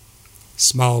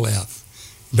 Small f.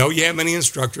 Though you have many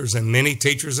instructors and many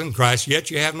teachers in Christ,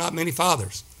 yet you have not many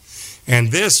fathers.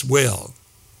 And this will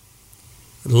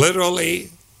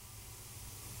literally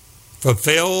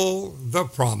fulfill the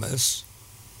promise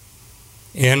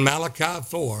in Malachi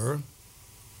 4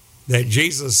 that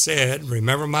Jesus said,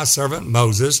 remember my servant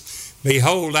Moses,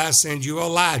 behold, I send you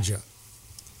Elijah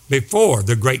before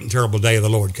the great and terrible day of the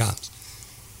Lord comes.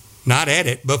 Not at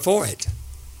it, before it.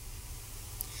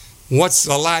 What's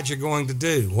Elijah going to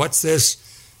do? What's this?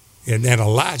 And then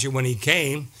Elijah, when he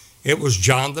came, it was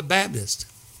John the Baptist.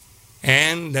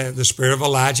 And the spirit of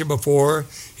Elijah, before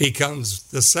he comes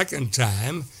the second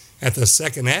time, at the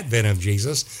second advent of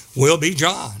Jesus, will be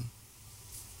John.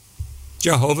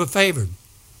 Jehovah favored,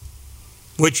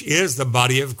 which is the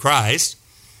body of Christ,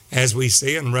 as we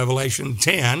see in Revelation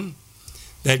 10,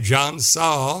 that John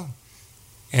saw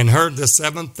and heard the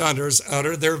seven thunders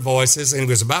utter their voices, and he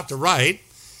was about to write.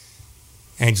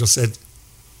 Angel said,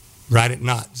 write it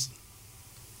not.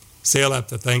 Seal up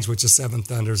the things which the seven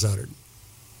thunders uttered,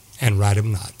 and write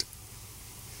them not.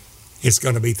 It's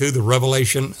going to be through the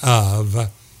revelation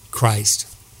of Christ,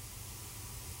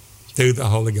 through the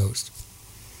Holy Ghost.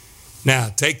 Now,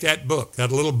 take that book,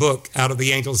 that little book out of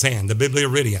the angel's hand, the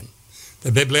Bibliaridion.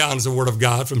 The Biblion is the Word of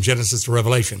God from Genesis to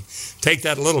Revelation. Take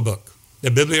that little book, the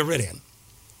Bibliaridion,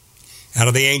 out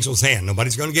of the angel's hand.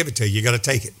 Nobody's going to give it to you. You got to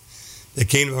take it. The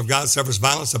kingdom of God suffers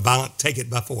violence, the violent take it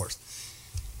by force.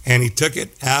 And he took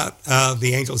it out of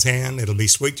the angel's hand. It'll be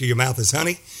sweet to your mouth as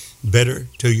honey, bitter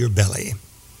to your belly.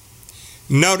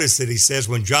 Notice that he says,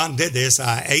 when John did this,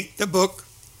 I ate the book.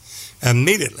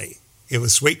 Immediately, it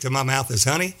was sweet to my mouth as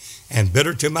honey and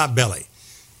bitter to my belly.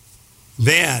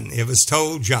 Then it was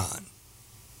told John,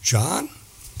 John,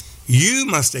 you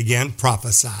must again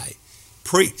prophesy,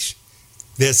 preach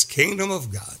this kingdom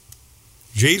of God,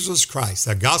 Jesus Christ,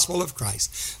 the gospel of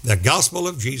Christ, the gospel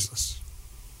of Jesus.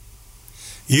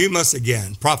 You must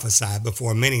again prophesy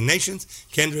before many nations,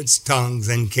 kindreds, tongues,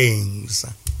 and kings.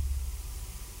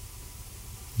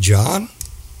 John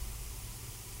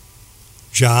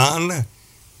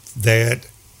that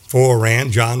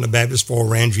foreran, John the Baptist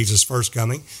foreran Jesus' first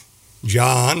coming.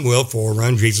 John will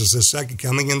forerun Jesus' second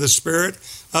coming in the spirit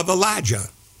of Elijah,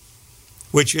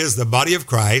 which is the body of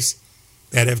Christ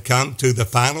that have come to the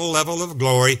final level of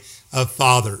glory of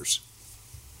fathers.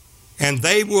 And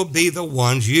they will be the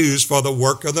ones used for the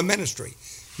work of the ministry,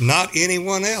 not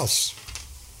anyone else.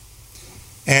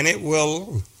 And it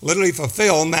will literally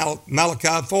fulfill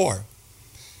Malachi 4.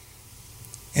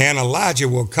 And Elijah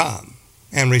will come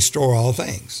and restore all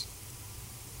things.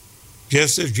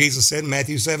 Just as Jesus said in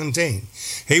Matthew 17,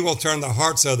 he will turn the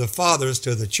hearts of the fathers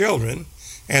to the children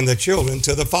and the children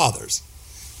to the fathers,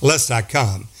 lest I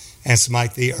come and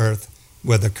smite the earth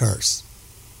with a curse.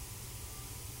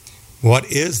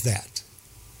 What is that?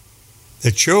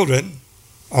 The children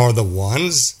are the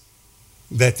ones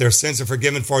that their sins are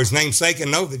forgiven for his name's sake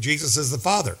and know that Jesus is the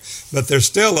Father. But there's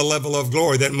still a level of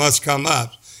glory that must come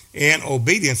up in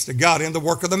obedience to God in the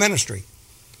work of the ministry,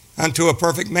 unto a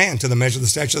perfect man, to the measure of the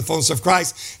stature of the fullness of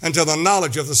Christ, unto the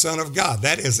knowledge of the Son of God.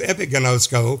 That is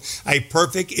epigenosko, a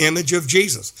perfect image of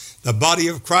Jesus. The body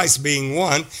of Christ being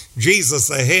one, Jesus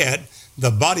the head,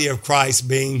 the body of Christ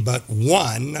being but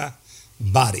one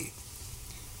body.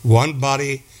 One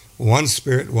body, one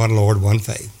Spirit, one Lord, one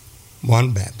faith,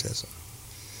 one baptism.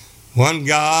 One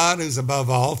God who's above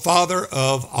all, Father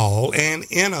of all, and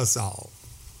in us all.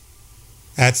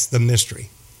 That's the mystery.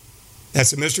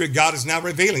 That's the mystery God is now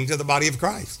revealing to the body of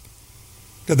Christ,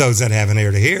 to those that have an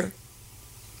ear to hear.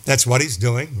 That's what he's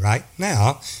doing right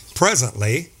now,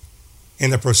 presently, in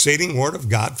the proceeding word of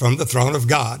God from the throne of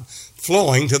God,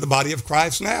 flowing to the body of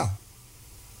Christ now,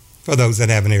 for those that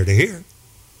have an ear to hear.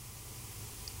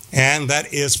 And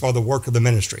that is for the work of the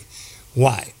ministry.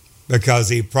 Why? Because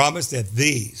he promised that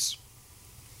these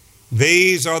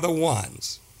are the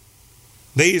ones.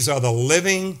 These are the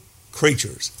living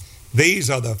creatures. These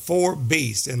are the four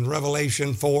beasts in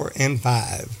Revelation 4 and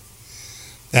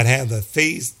 5 that have the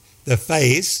face,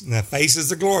 and the face is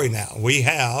the glory now. We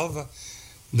have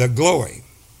the glory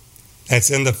that's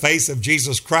in the face of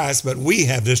Jesus Christ, but we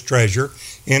have this treasure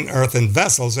in earthen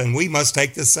vessels, and we must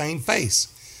take the same face.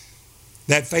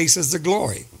 That face is the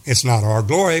glory. It's not our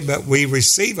glory, but we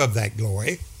receive of that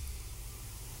glory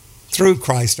through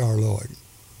Christ our Lord.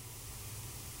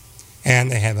 And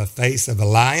they have a face of a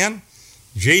lion.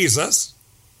 Jesus,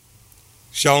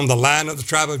 shown the Lion of the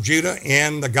tribe of Judah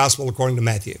in the Gospel according to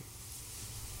Matthew.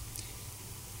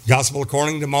 Gospel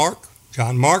according to Mark,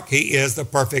 John Mark, he is the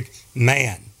perfect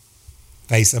man,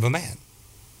 face of a man.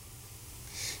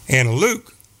 In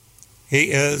Luke,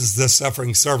 he is the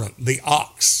suffering servant, the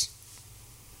ox.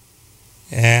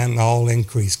 And all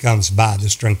increase comes by the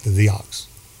strength of the ox.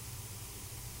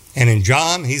 And in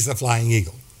John, he's the flying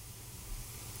eagle.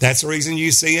 That's the reason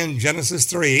you see in Genesis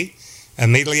 3,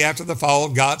 immediately after the fall,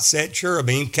 God set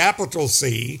cherubim, capital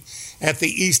C, at the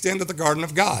east end of the garden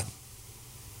of God.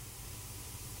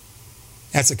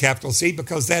 That's a capital C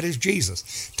because that is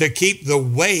Jesus, to keep the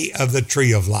way of the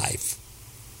tree of life.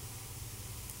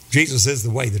 Jesus is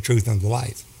the way, the truth, and the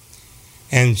life.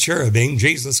 And cherubim,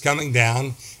 Jesus coming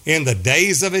down in the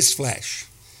days of his flesh.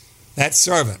 That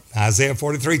servant, Isaiah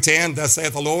 43:10, thus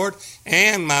saith the Lord,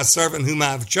 and my servant whom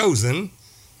I have chosen,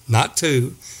 not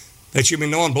two, that you may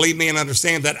know and believe me and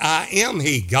understand that I am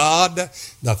he. God,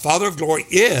 the Father of glory,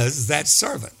 is that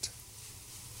servant.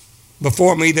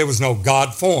 Before me there was no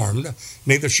God formed,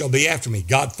 neither shall be after me.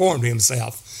 God formed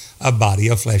himself a body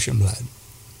of flesh and blood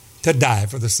to die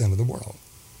for the sin of the world.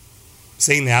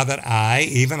 See now that I,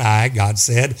 even I, God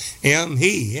said, am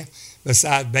he.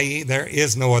 Beside me there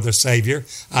is no other Savior.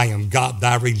 I am God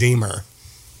thy Redeemer.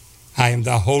 I am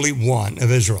the Holy One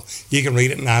of Israel. You can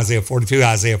read it in Isaiah 42,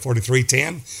 Isaiah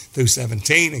 43:10 through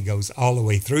 17. It goes all the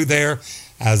way through there.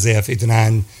 Isaiah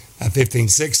 59,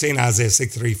 15:16, Isaiah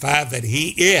 63:5, that he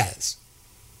is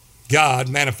God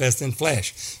manifest in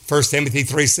flesh. 1 Timothy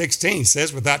 3:16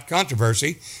 says, without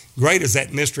controversy, great is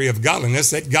that mystery of godliness,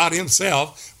 that God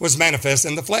himself was manifest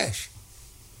in the flesh.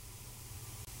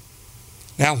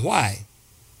 Now why?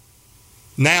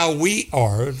 Now we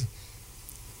are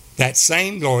that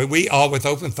same glory, we all with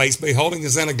open face, beholding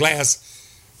as in a glass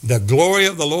the glory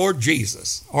of the Lord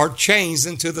Jesus, are changed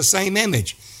into the same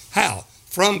image. How?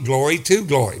 From glory to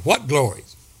glory. What glory?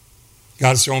 God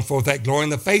has shown forth that glory in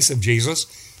the face of Jesus.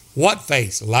 What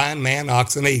face? Lion, man,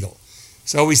 ox, and eagle.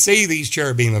 So we see these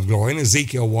cherubim of glory in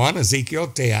Ezekiel 1, Ezekiel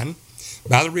 10,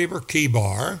 by the river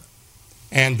Kibar,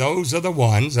 and those are the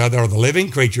ones, they're the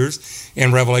living creatures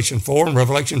in Revelation 4 and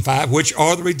Revelation 5, which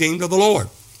are the redeemed of the Lord.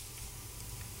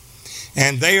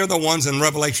 And they are the ones in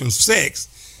Revelation 6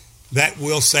 that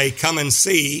will say, come and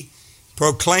see,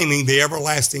 proclaiming the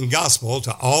everlasting gospel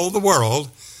to all the world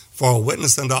for a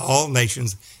witness unto all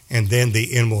nations, and then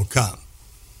the end will come.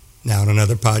 Now in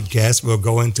another podcast, we'll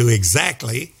go into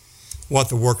exactly what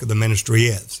the work of the ministry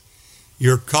is.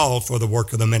 You're called for the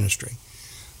work of the ministry.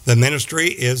 The ministry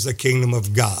is the kingdom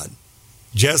of God.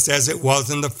 Just as it was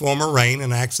in the former reign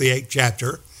in Acts the 8th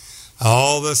chapter,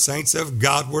 all the saints of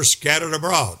God were scattered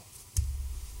abroad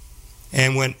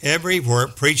and went everywhere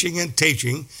preaching and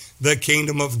teaching the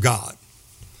kingdom of God.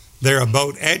 There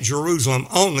abode at Jerusalem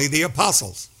only the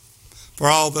apostles. For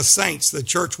all the saints, the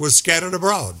church was scattered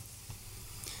abroad.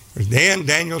 Then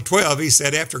Daniel 12, he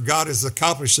said, after God has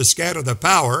accomplished to scatter the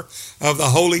power of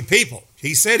the holy people,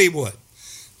 he said he would,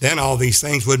 then all these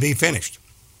things would be finished.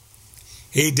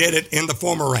 He did it in the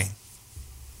former reign.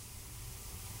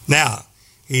 Now,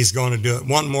 he's going to do it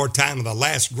one more time in the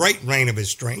last great reign of his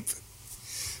strength,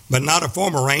 but not a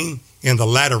former reign, in the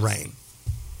latter reign.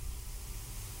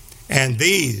 And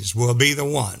these will be the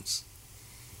ones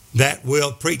that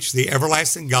will preach the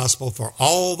everlasting gospel for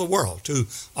all the world, to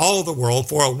all the world,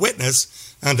 for a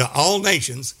witness unto all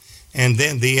nations, and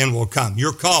then the end will come.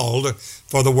 You're called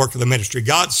for the work of the ministry.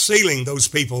 God's sealing those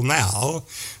people now,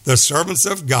 the servants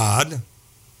of God,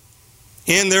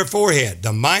 in their forehead,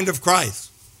 the mind of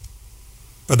Christ,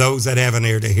 for those that have an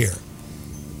ear to hear.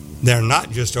 They're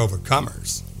not just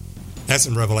overcomers. That's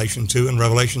in Revelation 2 and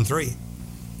Revelation 3.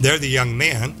 They're the young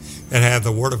men that have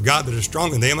the word of God that is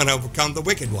strong in them and overcome the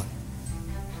wicked one.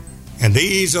 And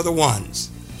these are the ones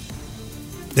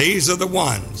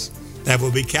that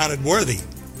will be counted worthy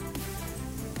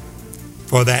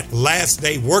for that last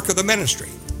day work of the ministry.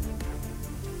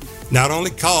 Not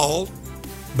only called,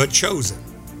 but chosen.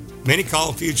 Many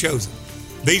called, few chosen.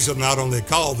 These are not only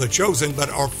called, but chosen,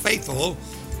 but are faithful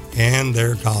in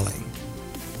their calling.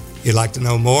 You'd like to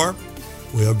know more?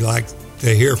 We'd like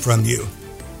to hear from you.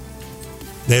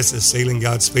 This is Sealing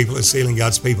God's People at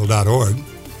sealinggodspeople.org,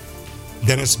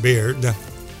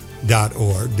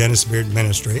 DennisBeard.org, Dennis Beard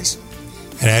Ministries,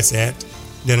 and that's at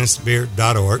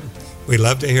DennisBeard.org. We'd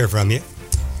love to hear from you.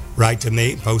 Write to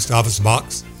me, Post Office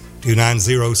Box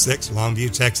 2906,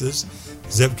 Longview, Texas,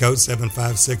 zip code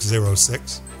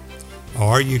 75606.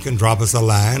 Or you can drop us a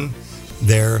line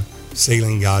there,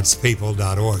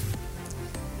 sealinggodspeople.org.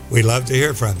 We'd love to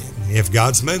hear from you. If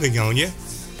God's moving on you,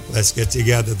 let's get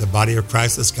together. The body of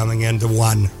Christ is coming into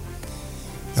one.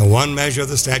 The one measure of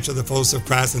the stature of the fullness of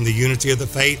Christ and the unity of the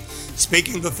faith,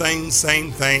 speaking the things,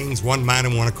 same things, one mind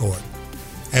and one accord.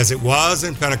 As it was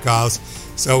in Pentecost,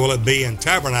 so will it be in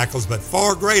tabernacles, but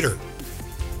far greater.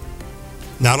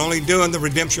 Not only doing the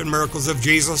redemption miracles of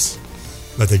Jesus,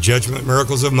 but the judgment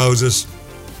miracles of Moses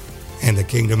and the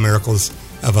kingdom miracles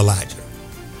of Elijah.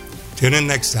 Tune in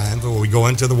next time before we go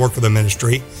into the work of the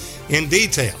ministry in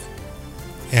detail,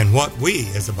 and what we,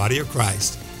 as the body of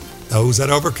Christ, those that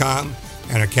overcome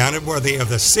and are counted worthy of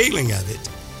the sealing of it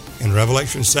in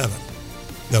Revelation 7,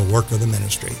 the work of the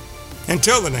ministry.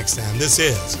 Until the next time, this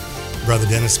is Brother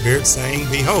Dennis Beard saying,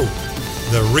 behold,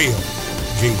 the real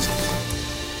Jesus.